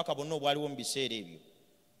obwakabaka bonna obwaliwo mu biseera ebyo.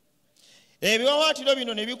 Ebiwawaatiro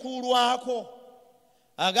bino ne bikuulwako.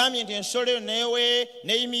 Agambye nti ensolo eyo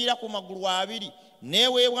neeyimirira ku magulu 2,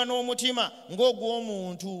 neeweebwa n'omutima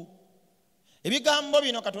ng'ogw'omuntu. Ebigambo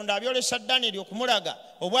bino Katonda abyolesa Danyeri okumulaga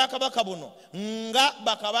obwakabaka buno nga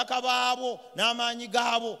bakabaka baabo n'amaanyi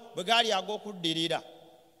gaabo bwe gaali ag'okuddirira.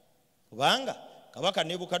 Kubanga kabaka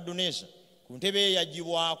Nebukadduneeza ku ntebe ye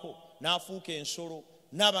yaggyibwako n'afuuka ensolo,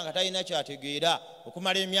 n'aba nga talina kyategeera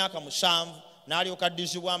okumala emyaka 7, n'alyoka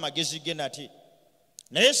addizibwa amagezi ge nate.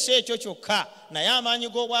 Naye si ekyo kyokka, naye amaanyi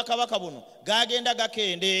g'obwakabaka buno gagenda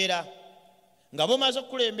gakendeera. Nga bumaze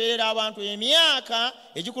okukulemberera abantu emyaka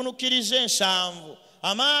egikunukkiriza 7,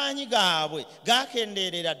 amaanyi gaabwe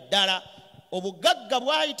gakendeerera ddala. Obugagga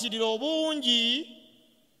bwayitirira obungi,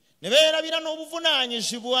 ne beerabira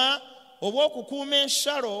n'obuvunaanyizibwa obw'okukuuma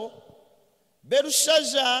ensalo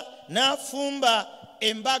Berushaza n'afumba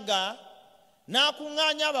embaga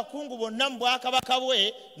n'akuŋŋaanya abakungu bonna mu bwakabaka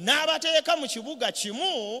bwe n'abateeka mu kibuga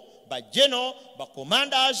kimu, bajeno,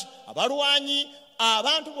 bacommanders, abalwanyi,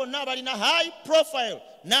 abantu bonna abalina high profile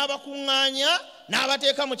n'abakuŋŋaanya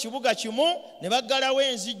n'abateeka mu kibuga kimu ne baggalawo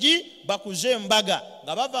enzigi bakuze embaga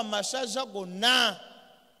nga bava mu masaza gonna.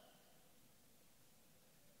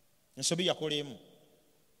 Ensobi yakola emu,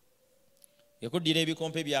 ekuddira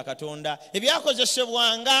ebikompe bya Katonda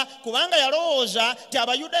ebyakozesebwanga, kubanga yalowooza ti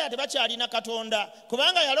Abayudaaya tebakyalina Katonda,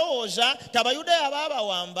 kubanga yalowooza ti Abayudaaya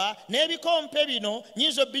baabawamba n'ebikompe bino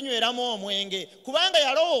nyinza obinyweramu omwenge, kubanga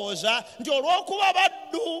yalowooza nti olw'okuba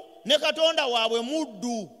baddu ne Katonda waabwe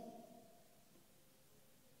muddu,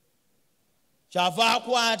 kyava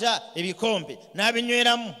akwata ebikompe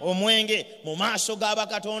n'abinyweramu omwenge mu maaso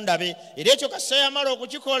g'abakatonda be. Era ekyo Kasa yamala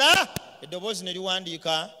okukikola, eddoboozi ne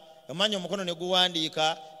liwandiika, omanya omukono ne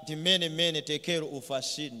guwandiika nti mene tekeru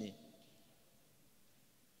ufasini,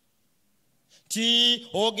 ti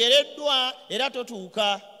ogereddwa era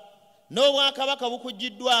totuuka, n'obwakabaka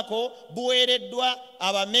bukugiddwako buweereddwa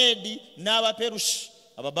Abameedi n'Abaperusi,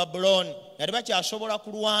 Abababuloni nga tebakyasobola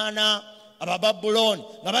kulwana, Abababuloni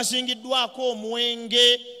nga basingiddwako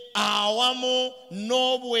omwenge awamu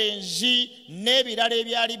n'obwenzi n'ebirala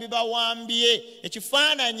ebyali bibawambye.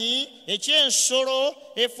 Ekifaananyi eky'ensolo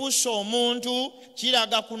efuuse omuntu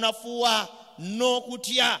kiraga kunafuwa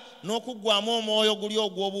n'okutya n'okuggwamu omwoyo guli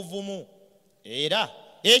ogw'obuvumu. Era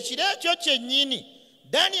ekiro ekyo kyennyini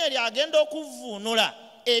Danyeri agenda okuvvuunula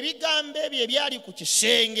ebigambo ebyo ebyali ku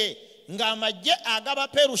kisenge ng'amagye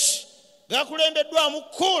ag'Abaperusi gakulembeddwamu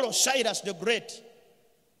Kuulo Cyrus the Great,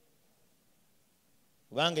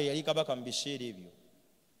 kubanga yali kabaka mu biseera ebyo,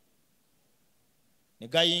 ne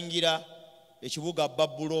gayingira ekibuga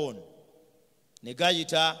Babuloni ne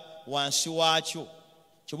gayita wansi waakyo.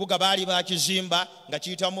 Kibuga baali bakizimba nga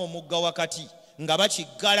kiyitamu omugga wakati, nga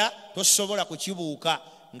bakiggala tosobola kukibuuka,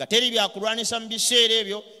 nga teri byakulwanisa mu biseera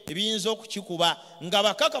ebyo ebiyinza okukikuba, nga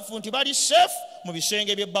bakakafu nti bali safe mu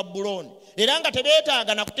bisenge by'e Babuloni, era nga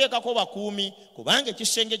tebeetaaga na kuteekako bakuumi, kubanga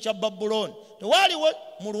ekisenge kya Babuloni tewaaliwo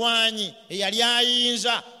mulwanyi eyali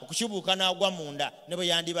ayinza okukibuuka n'agwa munda ne bwe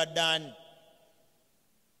yandibadde ani.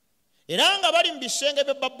 Era nga bali mu bisenge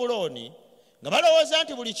by'e Babuloni nga balowooza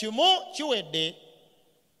nti buli kimu kiwedde,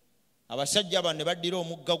 abasajja bano ne baddira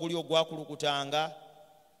omugga guli ogwakulukutanga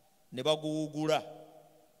ne baguwugula,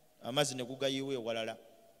 amazzi ne gugayiwa ewalala,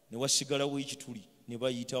 ne wasigalawo ekituli ne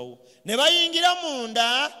bayitawo ne bayingira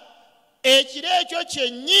munda. Ekiro ekyo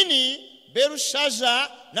kyennyini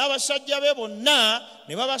Berushaza n'abasajja be bonna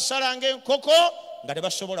ne babasalanga enkoko nga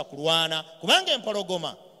tebasobola kulwana, kubanga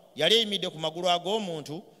empologoma yali eyimidde ku magulu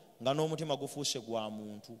ag'omuntu nga n'omutima gufuuse gwa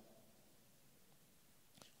muntu.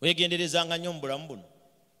 Weegenderezanga nnyo mu bulamu buno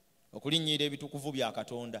okulinnyira ebitukuvu bya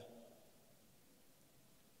Katonda.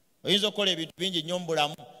 Oyinza okukola ebintu bingi nnyo mu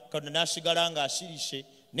bulamu, Katonda n'asigala ng'asirise,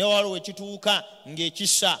 ne waliwo ekituuka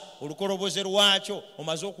ng'ekisa olukoloboze lwakyo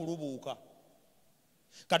omaze okulubuuka.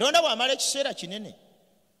 Katonda bw'amala ekiseera kinene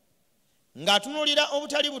ng'atunuulira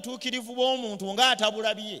obutali butuukirivu bw'omuntu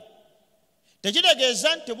ng'atabulabye,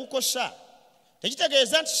 tekitegeeza nti tebukosa,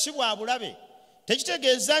 tekitegeeza nti si bwa bulabe,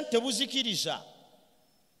 tekitegeeza nti tebuzikiriza.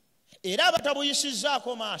 Era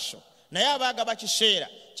abatabuyisizzaako maaso naye abaagaba kiseera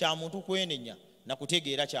kya muntu kwenenya na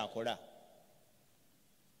kutegeera kyakola.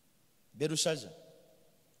 Berushaza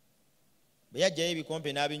bwe yajjayo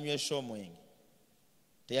ebikompe n'abinywesa omwenge,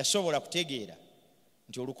 teyasobola kutegeera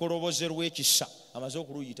nti olukoloboze lw'ekisa amaze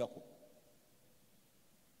okuluyitako.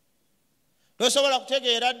 Tosobola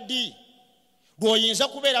kutegeera ddi lw'oyinza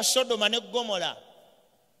kubeera Sodoma ne Gomora,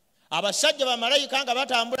 abasajja bamalayika nga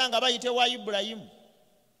batambula nga bayita ewa Ibulayimu,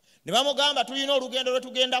 ne bamugamba tulina olugendo lwe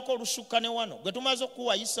tugendako olusukka ne wano, gwe tumaze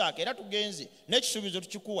okuwa Isaaka era tugenze n'ekisuubizo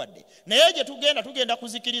tukikuwadde, naye gye tugenda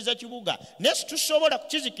kuzikiriza kibuga, naye situsobola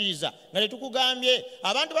kukizikiriza nga tetukugambye.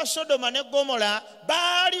 Abantu ba Sodoma ne Gomora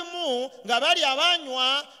baalimu nga bali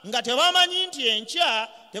abanywa nga tebamanyi nti enkya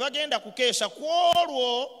tebagenda kukeesa ku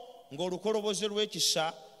olwo ng'olukoloboze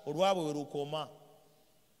lw'ekisa olwabwe we lukoma.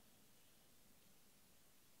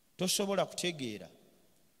 Tosobola kutegeera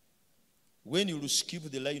when you skip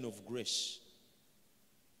the line of grace.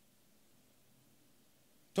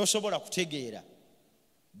 Tosobola kutegeera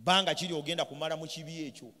banga kiri ogenda kumala mu kibi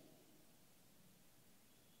ekyo.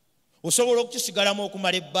 Osobola okukisigalamu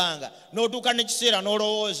okumala ebbanga n'otuuka n'ekiseera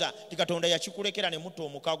n'olowooza ti Katonda yakikulekera ne mutta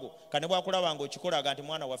omukago, kane bwakulabanga okikolaga nti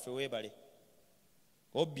mwana waffe weebale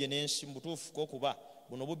obbye n'ensi mu butuufu k'okuba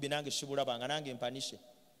buno bubbi nange sibulabanga nange mpanise.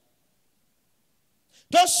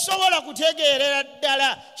 tosobola kutegeerera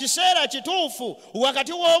ddala kiseera kituufu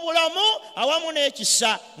wakati w'obulamu awamu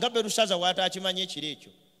n'ekisa nga Berusaza bw'atakimanyi ekiro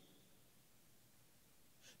ekyo.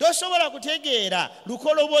 Tosobola kutegeera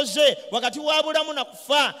lukoloboze wakati wa bulamu na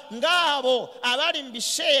kufa ng'abo abali mu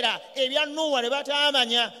biseera ebya Nuuwa ne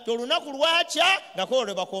bataamanya tolunaku lwakya nga kolo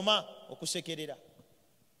lwe bakoma okusekerera.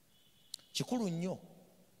 Kikulu nnyo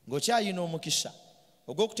ng'okyayina omukisa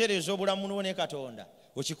ogw'okutereeza obulamu n'o ne Katonda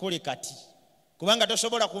okikole kati, kubanga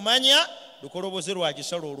tosobola kumanya lukoloboze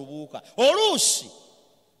lwakisala olubuuka. Oluusi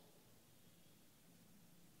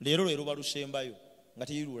leero lwe luba lusembayo nga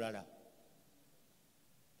teyirulala.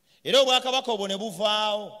 Era obwakabaka obwo ne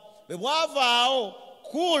buvaawo. Bwe bwavaawo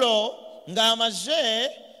Kuulo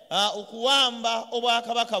ng'amaze okuwamba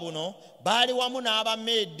obwakabaka buno baali wamu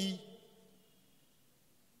n'Abameedi.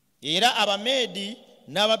 Era Abameedi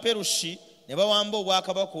n'Abaperusi ne bawamba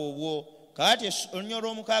obwakabaka obwo. Kaati olunnyo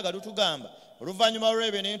olw'omukaaga lutugamba oluvannyuma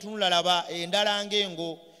lw'ebyo ne ntunula laba endala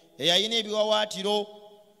ng'engo eyayina ebiwawaatiro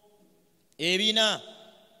ebina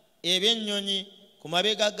eby'ennyonyi ku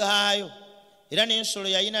mabega gaayo, era n'ensolo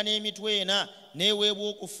yayina n'emitwe ena n'eweebwa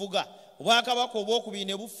okufuga. Obwakabaka obwokubiri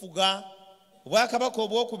ne bufuga. Obwakabaka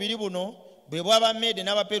obwokubiri buno bwe bw'Abameedi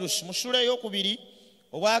n'Abaperusi. Mu ssula ey'okubiri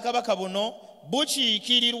obwakabaka buno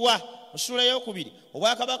bukiikirirwa. Mu ssula ey'okubiri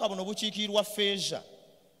obwakabaka buno bukiikirirwa Feeza.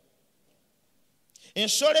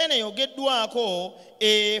 Ensolo eno eyogeddwako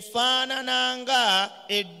efaanana nga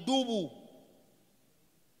eddubu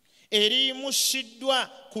eriyimusiddwa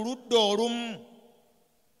ku ludda olumu.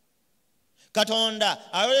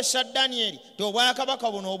 Katonda ayolesa Danyeri nti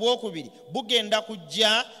obwakabaka buno obwokubiri bugenda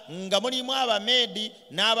kujja nga mulimu Abameedi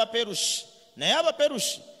n'Abaperusi. Naye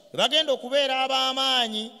Abaperusi bagenda okubeera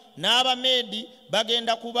ab'amaanyi n'Abameedi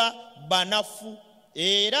bagenda kuba banafu.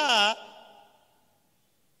 Era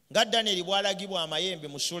nga Danyeri bw'alagibwa amayembe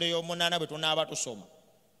mu ssula ey'omunaana bwe tunaaba tusoma,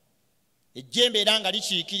 ejjembe era nga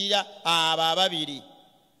likiikirira abo ababiri.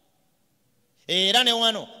 Era ne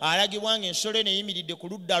wano alagibwa ng'ensolo eno eyimiridde ku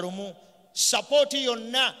ludda lumu, sapooti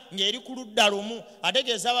yonna ng'eri ku ludda lumu.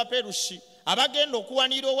 Ategeeza Abaperusi abagenda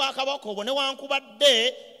okuwanira obwakabaka obwo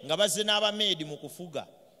newankubadde nga bazze n'Abameedi mu kufuga.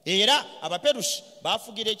 Era Abaperusi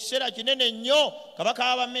baafugira ekiseera kinene nnyo. Kabaka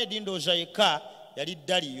w'Abameedi ndowooza yekka yali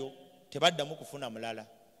Daliyo, tebaddamu kufuna mulala.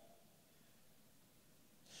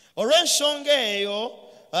 Olw'ensonga eyo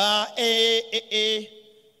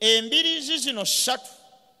embiriizi zino ssatu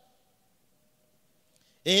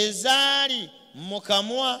ezaali mu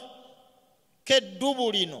kamwa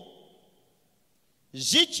k'eddubu lino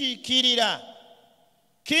zikiikirira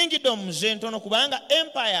kingdoms entono, kubanga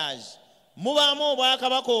empires mubaamu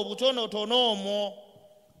obwakabaka obutonotono omwo.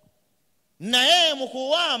 Naye mu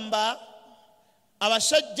kuwamba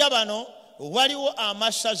abasajja bano waliwo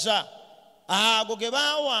amasaza ago ge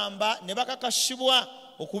baawamba ne bakakasibwa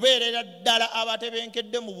okubeerera ddala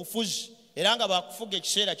abatebenkedde mu bufuzi era nga bakufuga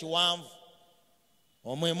ekiseera kiwanvu.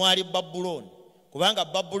 Omwe mwali Babuloni, kubanga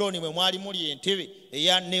Babuloni mwe mwali muli entebe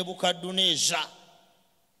eya Nebukadduneeza.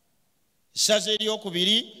 Essaza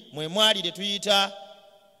eryokubiri mwe mwali letuyita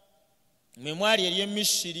mwe mwali ery'e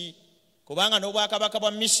Misiri, kubanga n'obwakabaka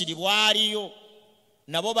bwa Misiri bwaliyo,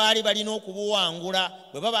 nabo baali balina okubuwangula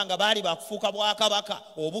bwe baba nga baali bakufuuka bwakabaka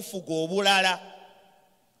obufuga obulala.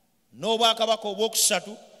 N'obwakabaka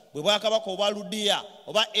obwokusatu bwe bwakabaka obwa Ludiya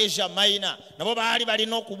oba Asia Minor, nabo baali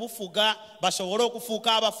balina okubufuga basobole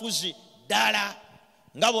okufuuka abafuzi ddala.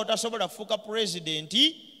 Nga bw'otasobola kufuuka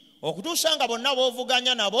pulezidenti okutuusa nga bonna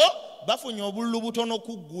b'ovuganya nabo bafunye obululu butono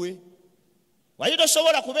ku ggwe. Wali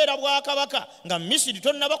tosobola kubeera bwakabaka nga Misiri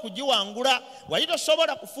tonnaba kugiwangula. Wali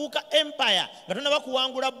tosobola kufuuka empire nga tonnaba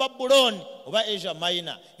kuwangula Babuloni oba Asia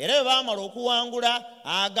Minor. Era bwe baamala okuwangula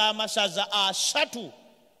ag'amasaza asatu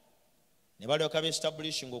ne balyoka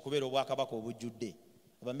beestablishinga okubeera obwakabaka obujjudde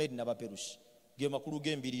Abameedi n'Abaperusi. Ge makulu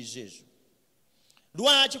g'embiriizi ezo.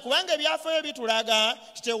 Lwaki? Kubanga ebyafaayo bitulaga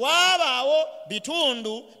tewaabaawo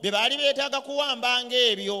bitundu bye baali beetaaga kuwamba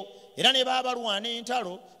ng'ebyo. Era ne baba balwana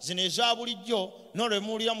entalo zino eza bulijjo n'olwe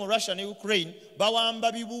muwulira mu Russia ne Ukraine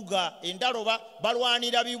bawamba bibuga, entalo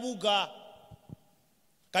balwanira bibuga.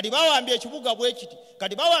 Kati bawambye ekibuga bwe kiti,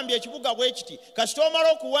 kati bawambye ekibuga bwe kiti, kasita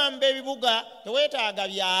omala okuwamba ebibuga teweetaaga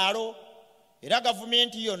byalo. Era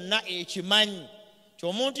gavumenti yonna ekimanyi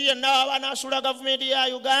ky'omuntu yenna waba n'asula gavumenti ya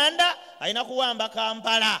Uganda alina kuwamba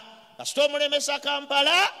Kampala. Kasita omulemesa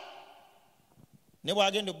Kampala ne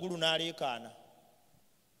bw'agenda eggulu n'aleekaana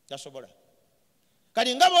tasobola.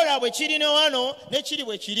 Kati nga bola bwe kiri ne wano ne kiri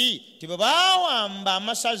bwe kiri ti bwe baawamba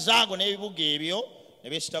amasaza ago n'ebibuga ebyo ne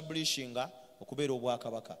beestablishinga okubeera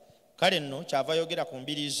obwakabaka. Kale nno kyava yogera ku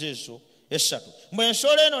mbiriizi ezo 3 bwe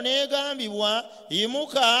ensolo eno neegambibwa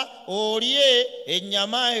yimuka olye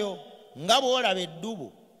ennyamayo nga bw'olaba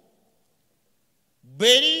eddubu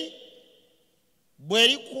bwe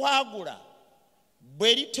likwagula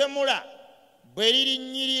bwe litemula bwe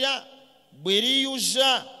lirinnyirira bwe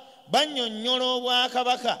liyuza bannyonnyola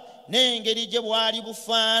obwakabaka n'engeri gye bwali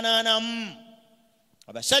bufaananamu.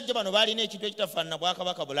 Abasajja bano balina ekintu ekitafaanana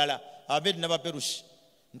bwakabaka bulala Abamedi n'Abaperusi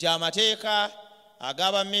nti amateeka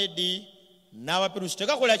ag'Abamedi n'Abaperusi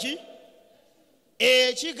tegakola ki?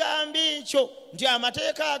 Ekigambo ekyo nti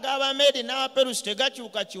amateeka ag'Abamedi n'Abaperusi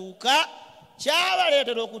tegakyukakyuka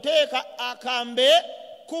kyabaleetera okuteeka akambe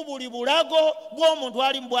ku buli bulago bw'omuntu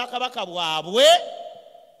ali mu bwakabaka bwabwe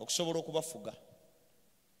okusobola okubafuga.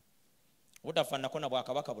 Obutafaananako na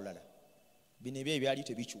bwakabaka bulala bino ebyo ebyali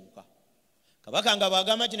tebikyuka. Kabaka nga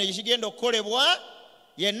bw'agamba kino ekigenda okukolebwa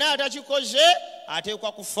yenna atakikoze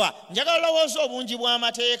ateekwa kufa. Njagala olowooza obungi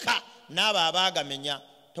bw'amateeka n'abo abaagamenya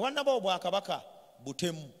tewannaba obwakabaka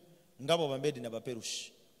butemu nga bw'Abamedi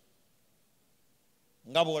n'Abaperusi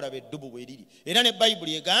nga bw'olaba eddubu bwe liri. Era ne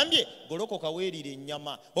Bayibuli egambye golokoka weerira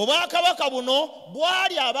ennyama. Obwakabaka buno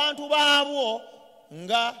bwali abantu baabwo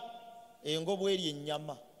nga engo bw'eri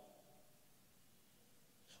ennyama.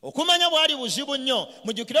 Okumanya bwali buzibu nnyo.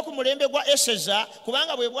 Mujjukire ku mulembe gwa Eseza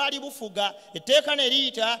kubanga bwe bwali bufuga etteeka ne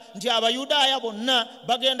liyita nti Abayudaaya bonna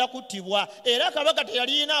bagenda kuttibwa. Era kabaka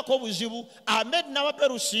teyalinaako buzibu. Abamedi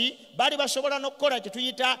n'Abaperusi bali basobola n'okukola kye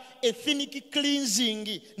tuyita ethnic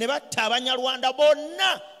cleansing ne batta Abanyarwanda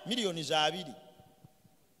bonna miliyoni za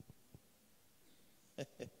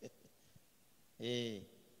 2.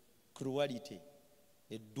 Cruelty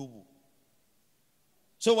eddubu.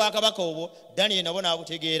 So obwakabaka obwo Daniel nabo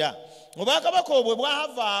n'abutegeera. Obwakabaka obwo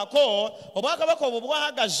bwavaako, obwakabaka obwo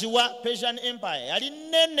bwagaziwa Persian Empire yali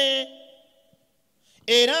nnene.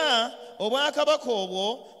 Era obwakabaka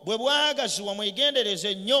obwo bwe bwagaziwa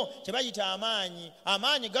mwegendereze nnyo kye bayita amaanyi.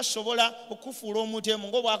 Amaanyi gasobola okufuula omutemu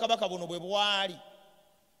ng'obwakabaka buno bwe bwali.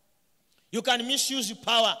 You can misuse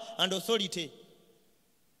power and authority.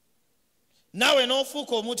 Nawe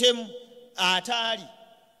n'ofuuka omutemu ataali.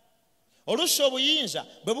 Oluusi obuyinza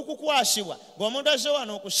bwe bukukwasibwa ng'omuntu azze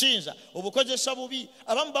wano okusinza obukozesa bubi.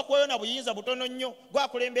 Abamu bakuwayo na buyinza butono nnyo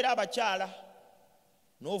gwakulembera abakyala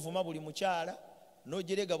n'ovuma buli mukyala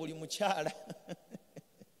n'ojerega buli mukyala.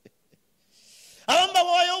 Abamu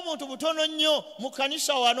bakuwayo omuntu butono nnyo mu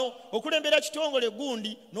kanisa wano okulembera kitongole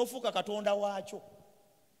gundi n'ofuuka katonda waakyo.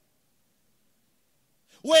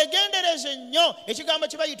 Weegendereze nnyo ekigambo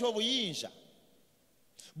kye bayita obuyinza.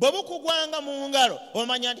 Bwe bukugwanga mu ngalo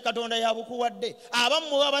omanya nti Katonda yabukuwadde. Abamu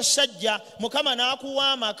mu abasajja Mukama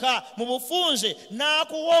n'akuwa amaka mu bufunze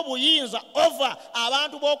n'akuwa obuyinza over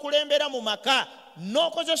abantu b'okulembera mu maka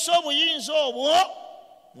n'okozesa obuyinza obwo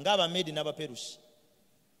ng'Abamedi n'Abaperusi.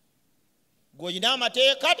 Gw'olina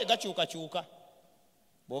amateeka tegakyukakyuka.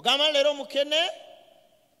 Bw'ogamba leero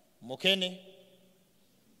mukene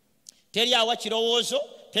teri awa kirowoozo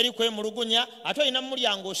teri kwemulugunya ate olina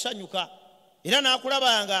mulyango osanyuka. Era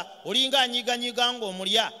n'akulabanga olinga anyiganyiga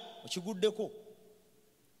ng'omulya okiguddeko.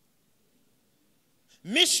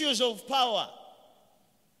 Misuse of power.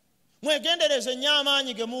 Mwegendereze nnyo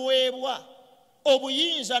amaanyi ge muweebwa.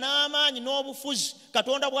 Obuyinza n'amaanyi n'obufuzi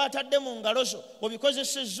Katonda bw'atadde mu ngalo zo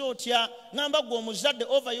obikozesezza otya? Ngamba gwe omuzadde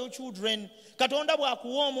over your children. Katonda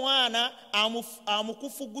bw'akuwa omwana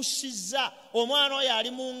amukufugusizza. Omwana oyo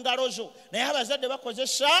ali mu ngalo zo. Naye abazadde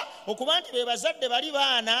bakozesa okuba nti be bazadde bali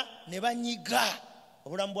baana ne banyiga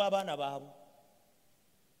obulamu bw'abaana baabwe.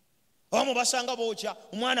 Abamu basanga bookya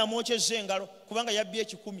omwana amwokyezza engalo kubanga yabbye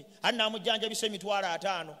 10 ali n'amujjanjabisa emitwalo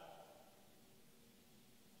 5.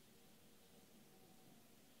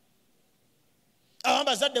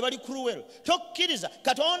 Abazadde bali cruel. Tokkiriza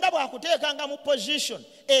Katonda bw'akuteekanga mu position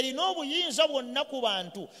erina obuyinza bwonna ku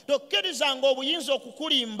bantu. Tokkirizanga obuyinza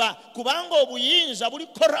okukulimba kubanga obuyinza buli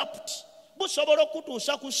corrupt. Busobola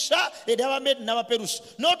okutuusa ku ssa eri Abamedi n'Abaperusi.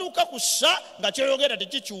 N'otuuka ku ssa nga kyeyogera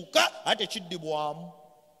tekikyuka ate kiddibwamu.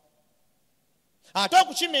 Ate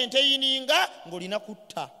okukimenteyininga ng'olina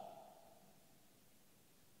kutta.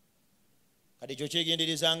 Kati ekyo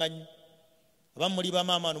kyegenderezanga nnyo. Abamu muli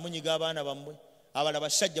bamaama munyiga abaana bammwe. Abalala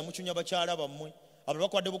basajja mucunya bakyala bammwe. Abalala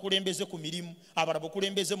bakwadde bukulembeze ku mirimu. Abalala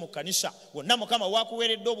bukulembeze mu kanisa. Wonna Mukama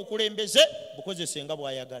wakuweeredde obukulembeze bukozese nga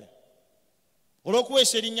bw'ayagala.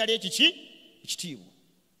 Olw'okuweesa erinnya ly'ekiki ekitiibwa.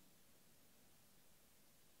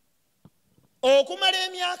 Okumala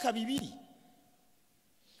emyaka 2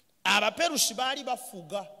 Abaperusi baali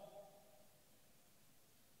bafuga.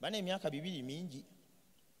 Bana emyaka 2 mingi.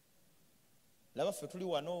 Laba ffe tuli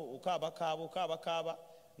wano okaabakaaba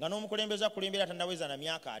nga n'omukulembeze akulembera tannaweza na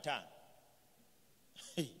myaka 5.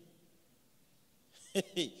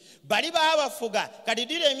 bali babafuga kati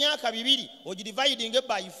dira emyaka 2 ogidividing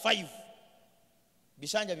by 5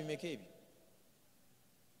 bisanja bimeka ebyo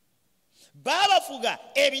babafuga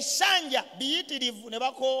ebisanja biyitirivu ne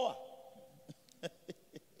bakoowa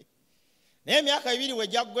naye emyaka 2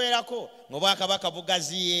 wejjaggwerako ng'obwakabaka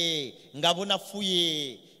bugaziye nga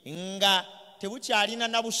bunafuye nga tebukyalina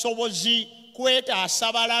na busobozi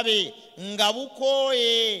kwetaasa balabe nga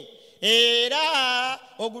bukooye era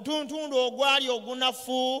ogutuntundu ogwali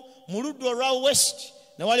ogunafu mu ludda olwa west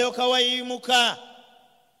ne walyoka wayimuka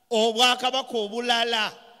obwakabaka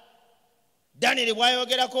obulala. Daniel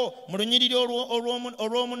bwayogerako mu lunyiriri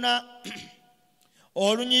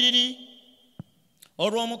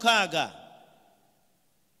olw'omukaaga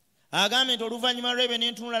agambye nti oluvannyuma lw'ebyo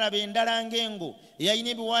n'entunula laba endala ng'engo eyalina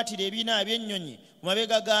ebiwaatiro ebina eby'ennyonyi ku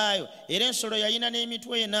mabega gaayo era ensolo yalina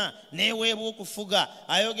n'emitwe 4 n'eweebwa okufuga.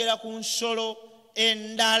 Ayogera ku nsolo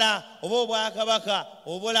endala oba obwakabaka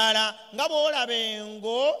obulala nga bw'olaba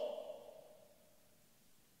engo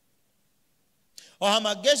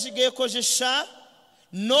amagezi gekozesa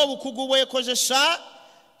n'obukugu bwekozesa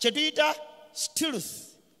kye tuyita stealth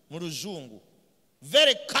mu luzungu,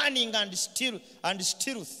 very cunning and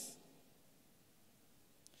stealth.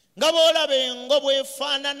 Nga bw'olaba engo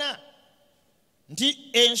bwefaanana nti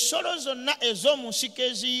ensolo zonna ez'omu nsiko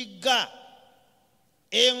eziyigga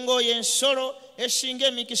engo y'ensolo esinga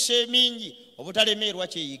emikisa emingi obutalemerwa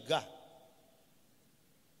kyeyigga.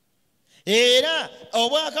 Era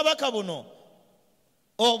obwakabaka buno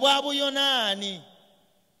obwa Buyonaani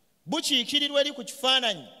bukiikirirwa eri ku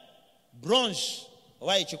kifaananyi bronze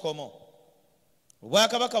oba ekikomo.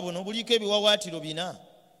 Obwakabaka buno buliko ebiwawaatiro 4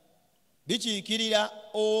 bikiikirira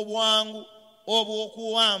obwangu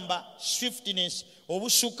obw'okuwamba swiftness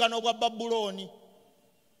obusukka n'obwa Babuloni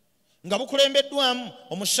nga bukulembeddwamu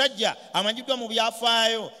omusajja amanyiddwa mu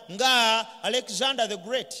byafaayo nga Alexander the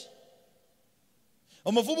Great.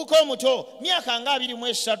 Omuvubuka omuto myaka nga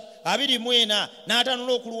 24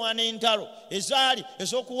 n'atanula okulwana entalo ezaali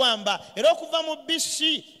ez'okuwamba era okuva mu BC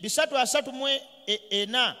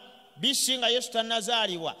 334 BC nga Yesu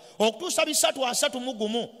tannazaalibwa okutuusa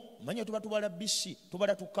 331 omanye tuba tubala BC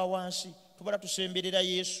tubala tukka wansi tubala tusemberera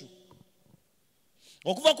Yesu.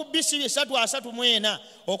 Okuva ku BC 334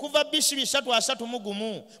 okuva BC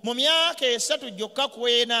 331 mu myaka 3 gyokka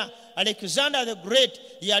kwena Alexander the Great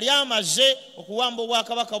yali amaze okuwamba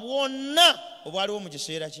obwakabaka bwonna obwaliwo mu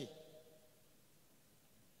kiseera kye.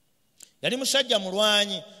 Yali musajja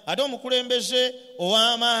mulwanyi ate omukulembeze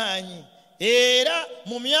ow'amaanyi era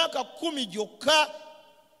mu myaka 10 gyokka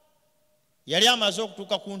yali amaze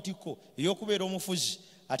okutuuka ku ntiko ey'okubeera omufuzi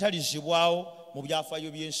atalizibwawo mu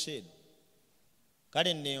byafaayo by'ensi eno.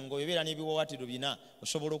 Kale nengo ebeera n'ebiwawaatiro 4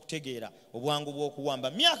 osobola okutegeera obwangu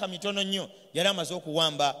bw'okuwamba. Myaka mitono nnyo yali amaze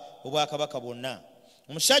okuwamba obwakabaka bwonna.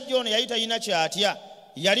 Omusajja ono yali talina kyatya,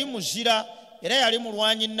 yali muzira era yali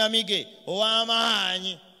mulwanyi nnamige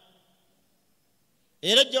ow'amaanyi.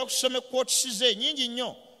 Era ejja okusoma ekkootisi ze nnyingi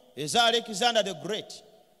nnyo eza Alexander the Great,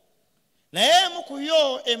 naye emu ku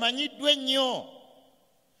yo emanyiddwa ennyo.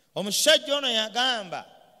 Omusajja ono yagamba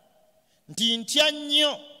nti ntya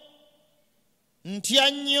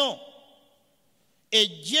nnyo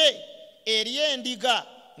ejje ery'endiga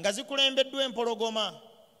nga zikulembeddwa empologoma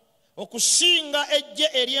okusinga ejje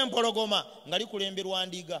ery'empologoma nga likulemberwa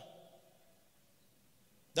ndiga.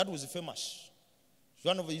 That was famous. It's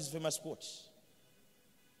one of his famous quotes.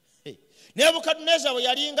 Nebukadneza bwe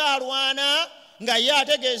yalinga alwana nga ye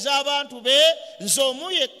ategeeza abantu be nze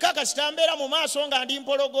omu yekka kasita mbeera mu maaso nga ndi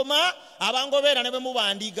mpologoma abangobeera ne bwe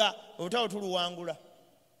muba ndiga obutawo tuluwangula.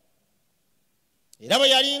 Era bwe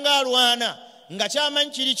yalinga alwana nga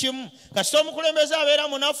kyamanyi kiri kimu, kasita omukulembeze abeera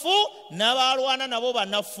munafu n'abalwana nabo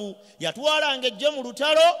banafu. Yatwalanga ejje mu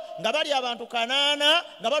lutalo nga bali abantu 8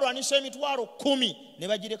 nga balwanisa emitwalo 10 ne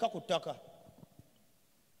bagireka ku ttaka.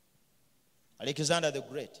 Alexander the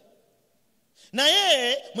Great.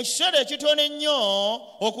 Naye mu kiseera ekitono ennyo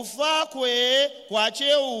okufa kwe kwa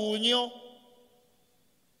kyewuunyo,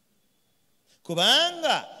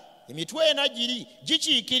 kubanga emitwe 4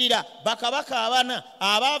 gikiikirira bakabaka 4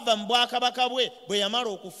 abaava mu bwakabaka bwe yamala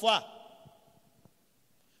okufa.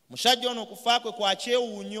 Musajja ono okufa kwe kwa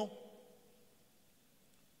kyewuunyo,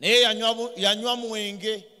 naye yanywa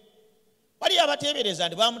mwenge. Bali abateebereza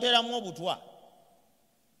nti bamuteeramu obutwa.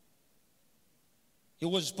 He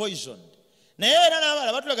was poisoned. Naye era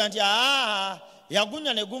n'abala batulaga nti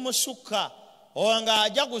yagunya ne gumusukka nga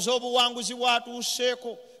ajaguza obuwanguzi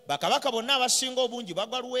bwatuuseeko. Bakabaka bonna abasinga obungi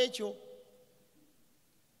bagwa lwekyo.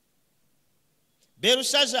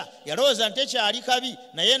 Berusaza yalowooza nti ekyali kabi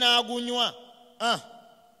naye n'agunywa.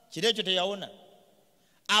 Kiro ekyo teyawona.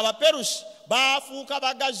 Abaperusi baafuuka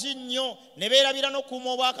bagazi nnyo ne beerabira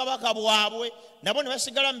n'okuuma obwakabaka bwabwe, nabo ne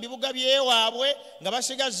basigala mu bibuga byewaabwe nga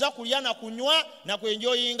basigazza kulya na kunywa na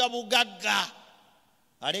kwenjoyinga bugagga.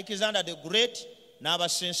 Alexander the Great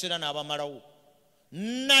n'abasensera n'abamalawo.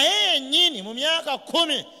 Naye yennyini mu myaka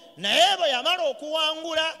 10 naye bwe yamala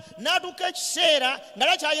okuwangula n'atuuka ekiseera nga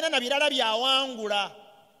lakyalina na birala byawangula,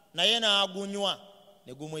 naye n'agunywa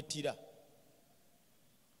ne gumwettira.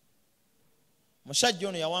 Musajja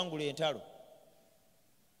ono yawangula entalo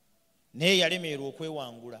naye yalemererwa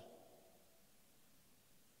okwewangula.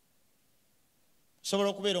 Osobola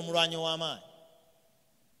okubeera omulwanyi w'amaanyi,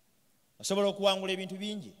 osobola okuwangula ebintu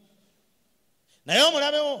bingi, naye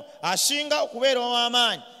omulabewo asinga okubeera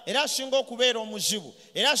ow'amaanyi era asinga okubeera omuzibu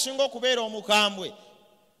era asinga okubeera omukambwe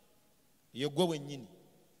ye gwe wennyini.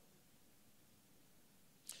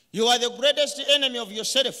 You are the greatest enemy of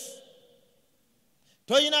yourself.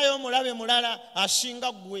 Toyinayo omulabe mulala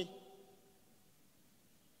asinga ggwe.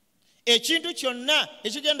 Ekintu kyonna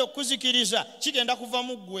ekigenda okukuzikiriza kigenda kuva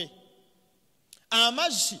mu ggwe.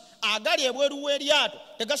 Amazzi agali ebweru w'eryato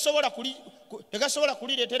tegasobola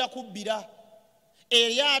kulireetera kubbira.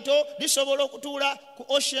 Eryato lisobola okutuula ku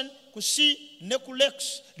ocean, ku sea ne ku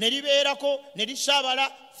lakes ne libeerako ne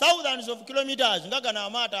lisaabala thousands of kilometers nga gano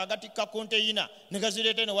amaato agatikka konteyina ne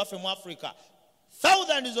gazireete ne waffe mu Africa.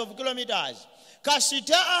 Thousands of kilometers.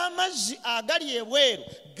 Kasita amazzi agali ebweru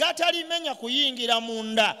gatalimenya kuyingira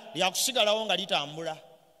munda lyakusigalawo nga litambula.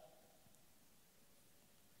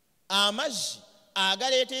 Amazzi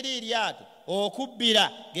agaleetera eryato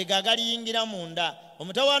okubbira ge gagaliyingira munda.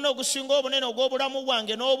 Omutawaana ogusinga obunene ogw'obulamu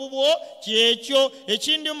bwange n'obubwo kyekyo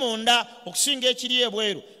ekindi munda okusinga ekiri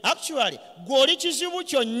ebweru. Actually gw'oli kizibu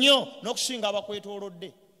kyo nnyo n'okusinga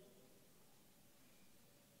abakwetoolodde.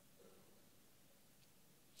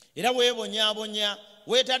 Era weebonyaabonya,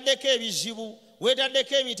 weetaddeko ebizibu,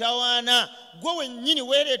 weetaddeko emitawaana, gwe wennyini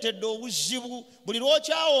weereetedde obuzibu. Buli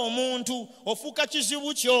lw'okyawa omuntu ofuuka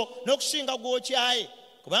kizibu kyo n'okusinga gw'okyaye.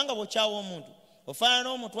 Kubanga bw'okyawa omuntu ofaanana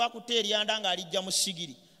n'omuntu akutte eryanda ng'alijja mu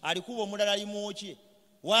sigiri, alikuba omulala limwokye,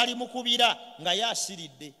 waalimukubira nga ye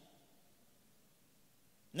asiridde.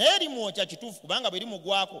 Naye limwokya kituufu kubanga bwe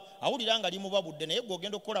limugwako awulira nga limubabudde, naye gwe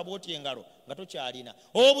ogenda okukola bw'oti engalo nga tokyalina.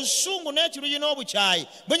 Obusungu n'ekiruyi n'obukyayi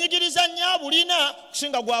bunyigiriza nnyo abulina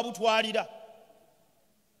kusinga gwabutwalira.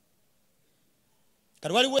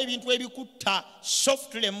 Kati waliwo ebintu ebikutta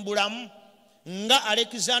softly mu bulamu nga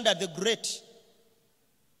Alexander the Great.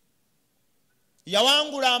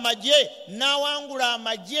 Yawangula amagye n'awangula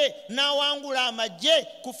amagye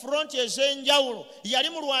ku fronti ez'enjawulo. Yali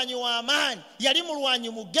mulwanyi w'amaanyi, yali mulwanyi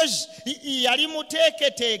mugezi, yali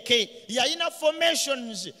muteeketeeke, yalina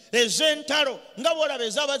formations ez'entalo nga bw'olaba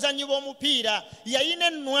ez'abazannyi b'omupiira. Yalina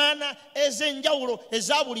ennwana ez'enjawulo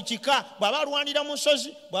eza buli kika. Bw'aba alwanira mu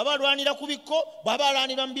nsozi, bw'aba alwanira ku bikko, bw'aba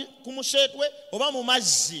alwanira ku museetwe oba mu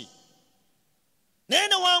mazzi. Naye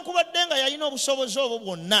newankubadde nga yalina obusobozi obwo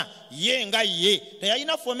bwonna, ye nga ye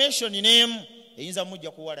teyalina formation n'emu eyinza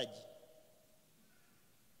mujja kuwalagi.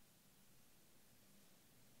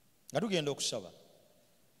 Nga tugenda okusaba,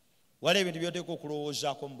 waliwo ebintu by'oteeka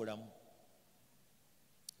okulowoozaako mu bulamu,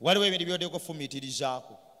 waliwo ebintu by'oteeka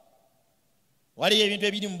okufumiitirizaako, waliwo ebintu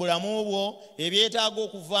ebiri mu bulamu bwo ebyetaaga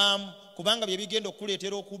okuvaamu kubanga bye bigenda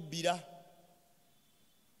okukuleetera okubbira.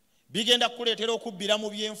 Bigenda kukuleetera okubbira mu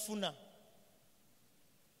byenfuna.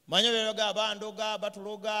 Manyo beroga bandoga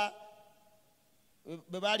batuloga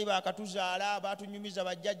bwe baali bakatuzaala batunyumiza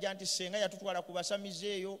bajjajja nti senga yatutwala ku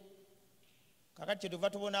basamize eyo. Kakati tuva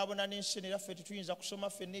tubonaabona n'ensenera ffe tetuyinza kusoma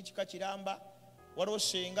ffenna ekika kiramba. Waliwo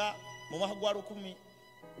senga mu mwaka gwa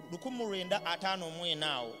 1954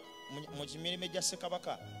 awo mu kimirimo gya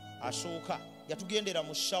Ssekabaka asooka yatugendera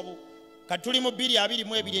mu ssabo. Kati tuli mu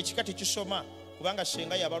 2022 ekika tekisoma kubanga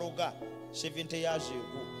senga yabaloga 70 years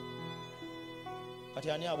ago.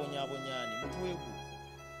 Kati ani abonyaabonyaani mutwegu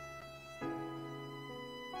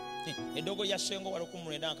eddogo lya ssenga wali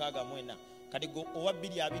 1964 kati owa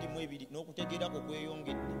 2022 n'okutegeerako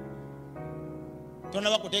kweyongedde.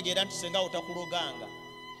 Tonaba kutegeera nti senga otakuloganga.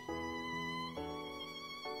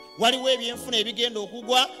 Waliwo ebyenfuna ebigenda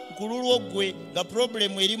okugwa ku lulwo ggwe nga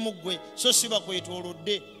problemu eri mu ggwe so si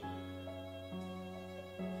bakwetoolodde.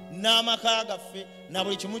 N'amaka gaffe na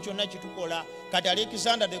buli kimu kyonna kitukola. Kati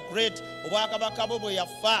Alexander the Great obwakabaka bwe bwe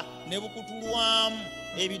yafa ne bukutulwamu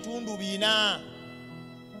ebitundu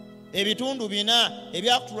bina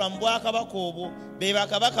ebyakutulwa mu bwakabaka obwo be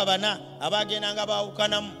bakabaka bana abagendanga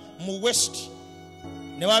baawukanamu mu west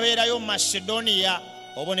ne wabeerayo Macedonia.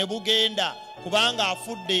 Obwo ne bugenda kubanga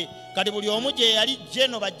afudde. Kati buli omu gye yali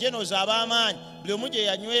jeno bajenoza ab'amaanyi, buli omu gye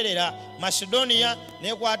yanywerera Macedonia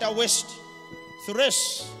nekwata west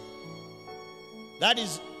Thrace. That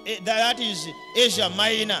is Asia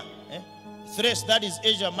Minor. Thrace, that is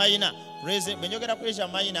Asia Minor. Benjogera ku Asia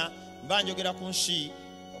Minor, mba njogera ku nsi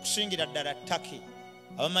okusingira ddala Turkey.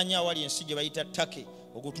 Abamanyi awali ensi gye bayita Turkey,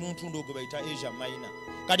 ogutuntundu ogwo bayita Asia Minor.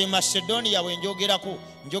 Kati Macedonia we njogera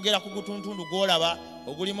ku gutuntundu gwolaba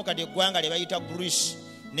ogulimu kati eggwanga lye bayita Greece.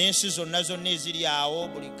 N'ensi zonna eziri awo,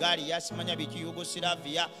 Bulgaria, simanya biki,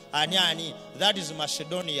 Yugoslavia, ani. That is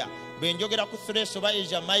Macedonia. Bwe njogera ku Thrace oba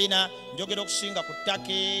Asia Minor, njogera okusinga ku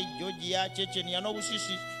Turkey, Georgia, Chechnya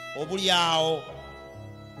n'obusisi obuli awo.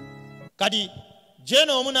 Kati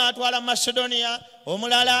jeno omu n'atwala Macedonia,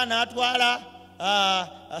 omulala n'atwala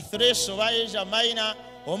Thrace oba Asia Minor,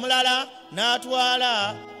 omulala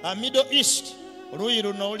n'atwala Middle East. Oluuyi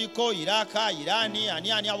luno oliko Iraka, Irani,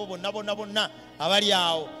 ani abo bonna abali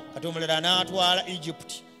awo. Kati omulala n'atwala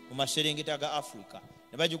Egypt mu maserengeta ga Africa.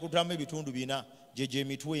 Ne bagikutulamu ebitundu 4 gye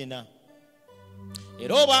emitwe 4.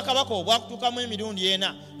 Era obwakabaka obwakutukamu emirundi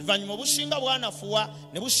 4 luvannyuma obusinga bwanafuwa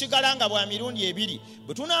ne busigala nga bwa mirundi 2.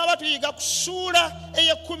 Bwe tunaaba tuyiga ku ssuula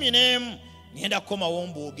ey'11 ngenda kukomawo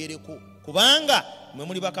mboogereko kubanga mwe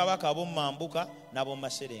muli bakabaka ab'omu mambuka n'ab'omu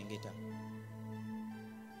maserengeta.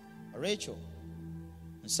 Rachel,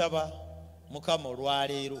 nsaba Mukama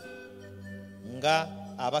olwaleero nga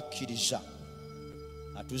abakkiriza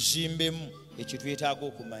atuzimbemu ekyo twetaaga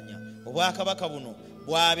okumanya. Obwakabaka buno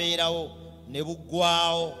bwabeerawo ne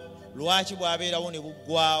buggwaawo. Lwaki bwabeerawo ne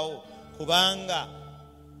buggwaawo? Kubanga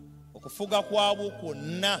okufuga kwabwo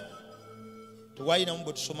kwonna tewalinamu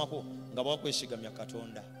bwe tusomako nga bwakwesigamya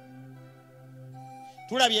Katonda.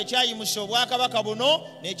 Tulabye ekyayimusa obwakabaka buno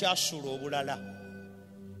n'ekyasuula obulala.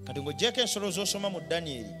 Kati ng'oggyeko ensolo z'osoma mu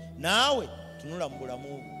Danyeri, naawe tunula mu bulamu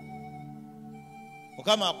bwo.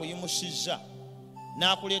 Mukama akuyimusizza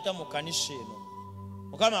n'akuleeta mu kanisa eno.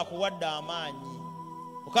 Mukama akuwadde amaanyi.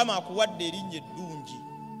 Mukama akuwadde erinnya eddungi.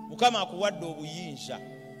 Mukama akuwadde obuyinza.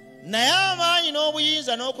 Naye amaanyi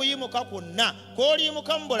n'obuyinza n'okuyimuka kwonna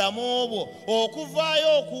kw'oliyimuka mu bulamu bwo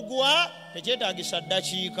okuvaayo okugwa tekyetaagisa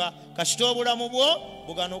ddakiika kasita obulamu bwo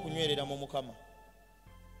bugana okunywerera mu Mukama.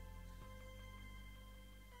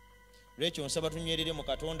 Lwekyo nsaba tunywerere mu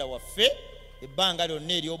Katonda waffe ebbanga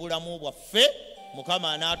lyonna ery'obulamu bwaffe.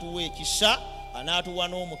 Mukama anaatuwa ekisa, anaatuwa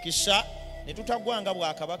n'omukisa, ne tutagwanga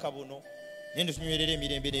bwakabaka buno nende tunywerere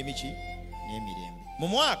emirembe n'emiki n'emirembe. Mu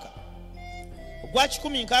mwaka ogwa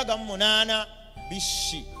 168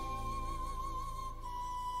 BC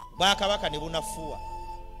bwakabaka ne bunafuwa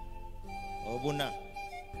obuna.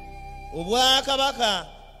 Obwakabaka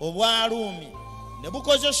obwa Ruumi ne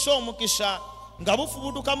bukozesa omukisa nga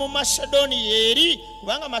bufubutuka mu Macedonia eri,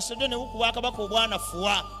 kubanga Macedonia buku bwakabaka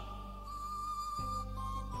obwanafuwa.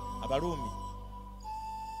 Abaruumi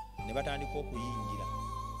ne batandika okuyingira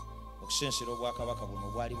okusensera obwakabaka buno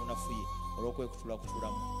obwali bunafuye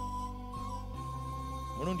olw'okwekutulakutulamu.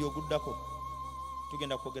 Mulundi oguddako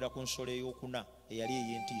tugenda kwogera ku nsolo ey'okuna eyali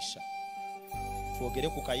ey'entiisa. Twogere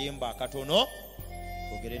ku kayemba akatono,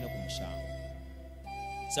 twogere ne ku musango.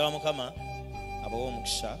 Saba Mukama abawa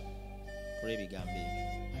omukisa olw'ebigambo ebyo.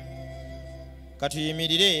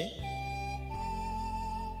 Katuyimirire,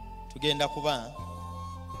 tugenda kuba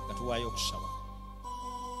nga tuwaayo okusaba.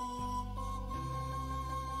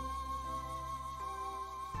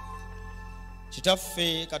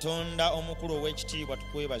 Kitaffe Katonda omukulu ow'ekitiibwa,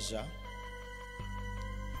 tukwebaza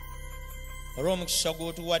olw'omukisa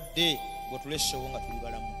gw'otuwadde gw'otulesewo nga tuli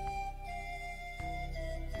balamu.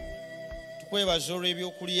 Tukwebaza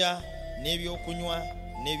olw'ebyokulya n'ebyokunywa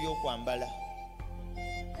n'ebyokwambala.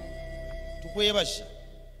 Tukwebaza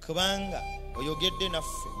kubanga oyogedde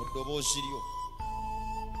naffe mu ddoboozi lyo.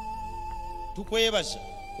 Tukwebaza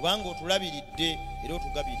kubanga otulabiridde era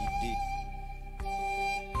otugabiridde.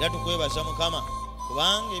 Era tukwebaza Mukama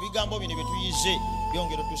kubanga ebigambo bino bye tuyize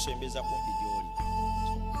byongera otusembeza kumpi gy'oli.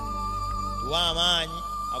 Tuwa amaanyi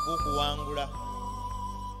ag'okuwangula,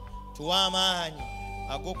 tuwa amaanyi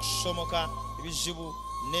ag'okusomoka ebizibu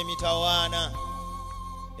n'emitawaana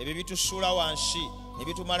ebyo bitusuula wansi ne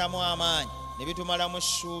bitumalamu amaanyi ne bitumalamu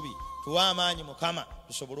essuubi. Tuwa amaanyi Mukama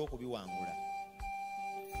tusobole okubiwangula.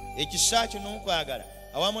 Ekisa kyo n'okwagala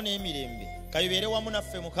awamu n'emirembe kabibeere wamu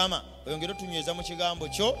naffe Mukama, oyongere otunyweza mu kigambo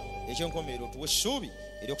kyo eky'enkomerero, tuwe essuubi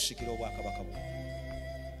ery'okusikira obwakabaka bwo.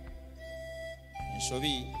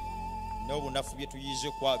 Ensobi n'obunafu bye tuyize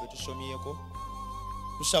ku abo bye tusomyeko,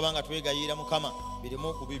 tusaba nga twegayiira Mukama bireme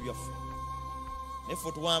okuba ebyaffe.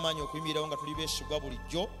 Neffe tuwa amaanyi okuyimirirawo nga tuli beesigwa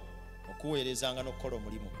bulijjo okuweerezanga n'okukola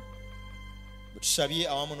omulimu. Bwe tusabye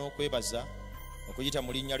awamu n'okwebaza okuyita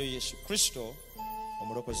mu linnya lya Yesu Kristo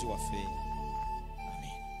omulokozi waffe.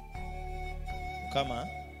 Amen. Mukama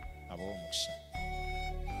abawe omukisa.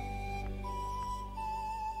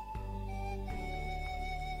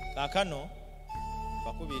 kaakano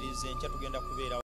bakubiriza enkya tugenda kubeera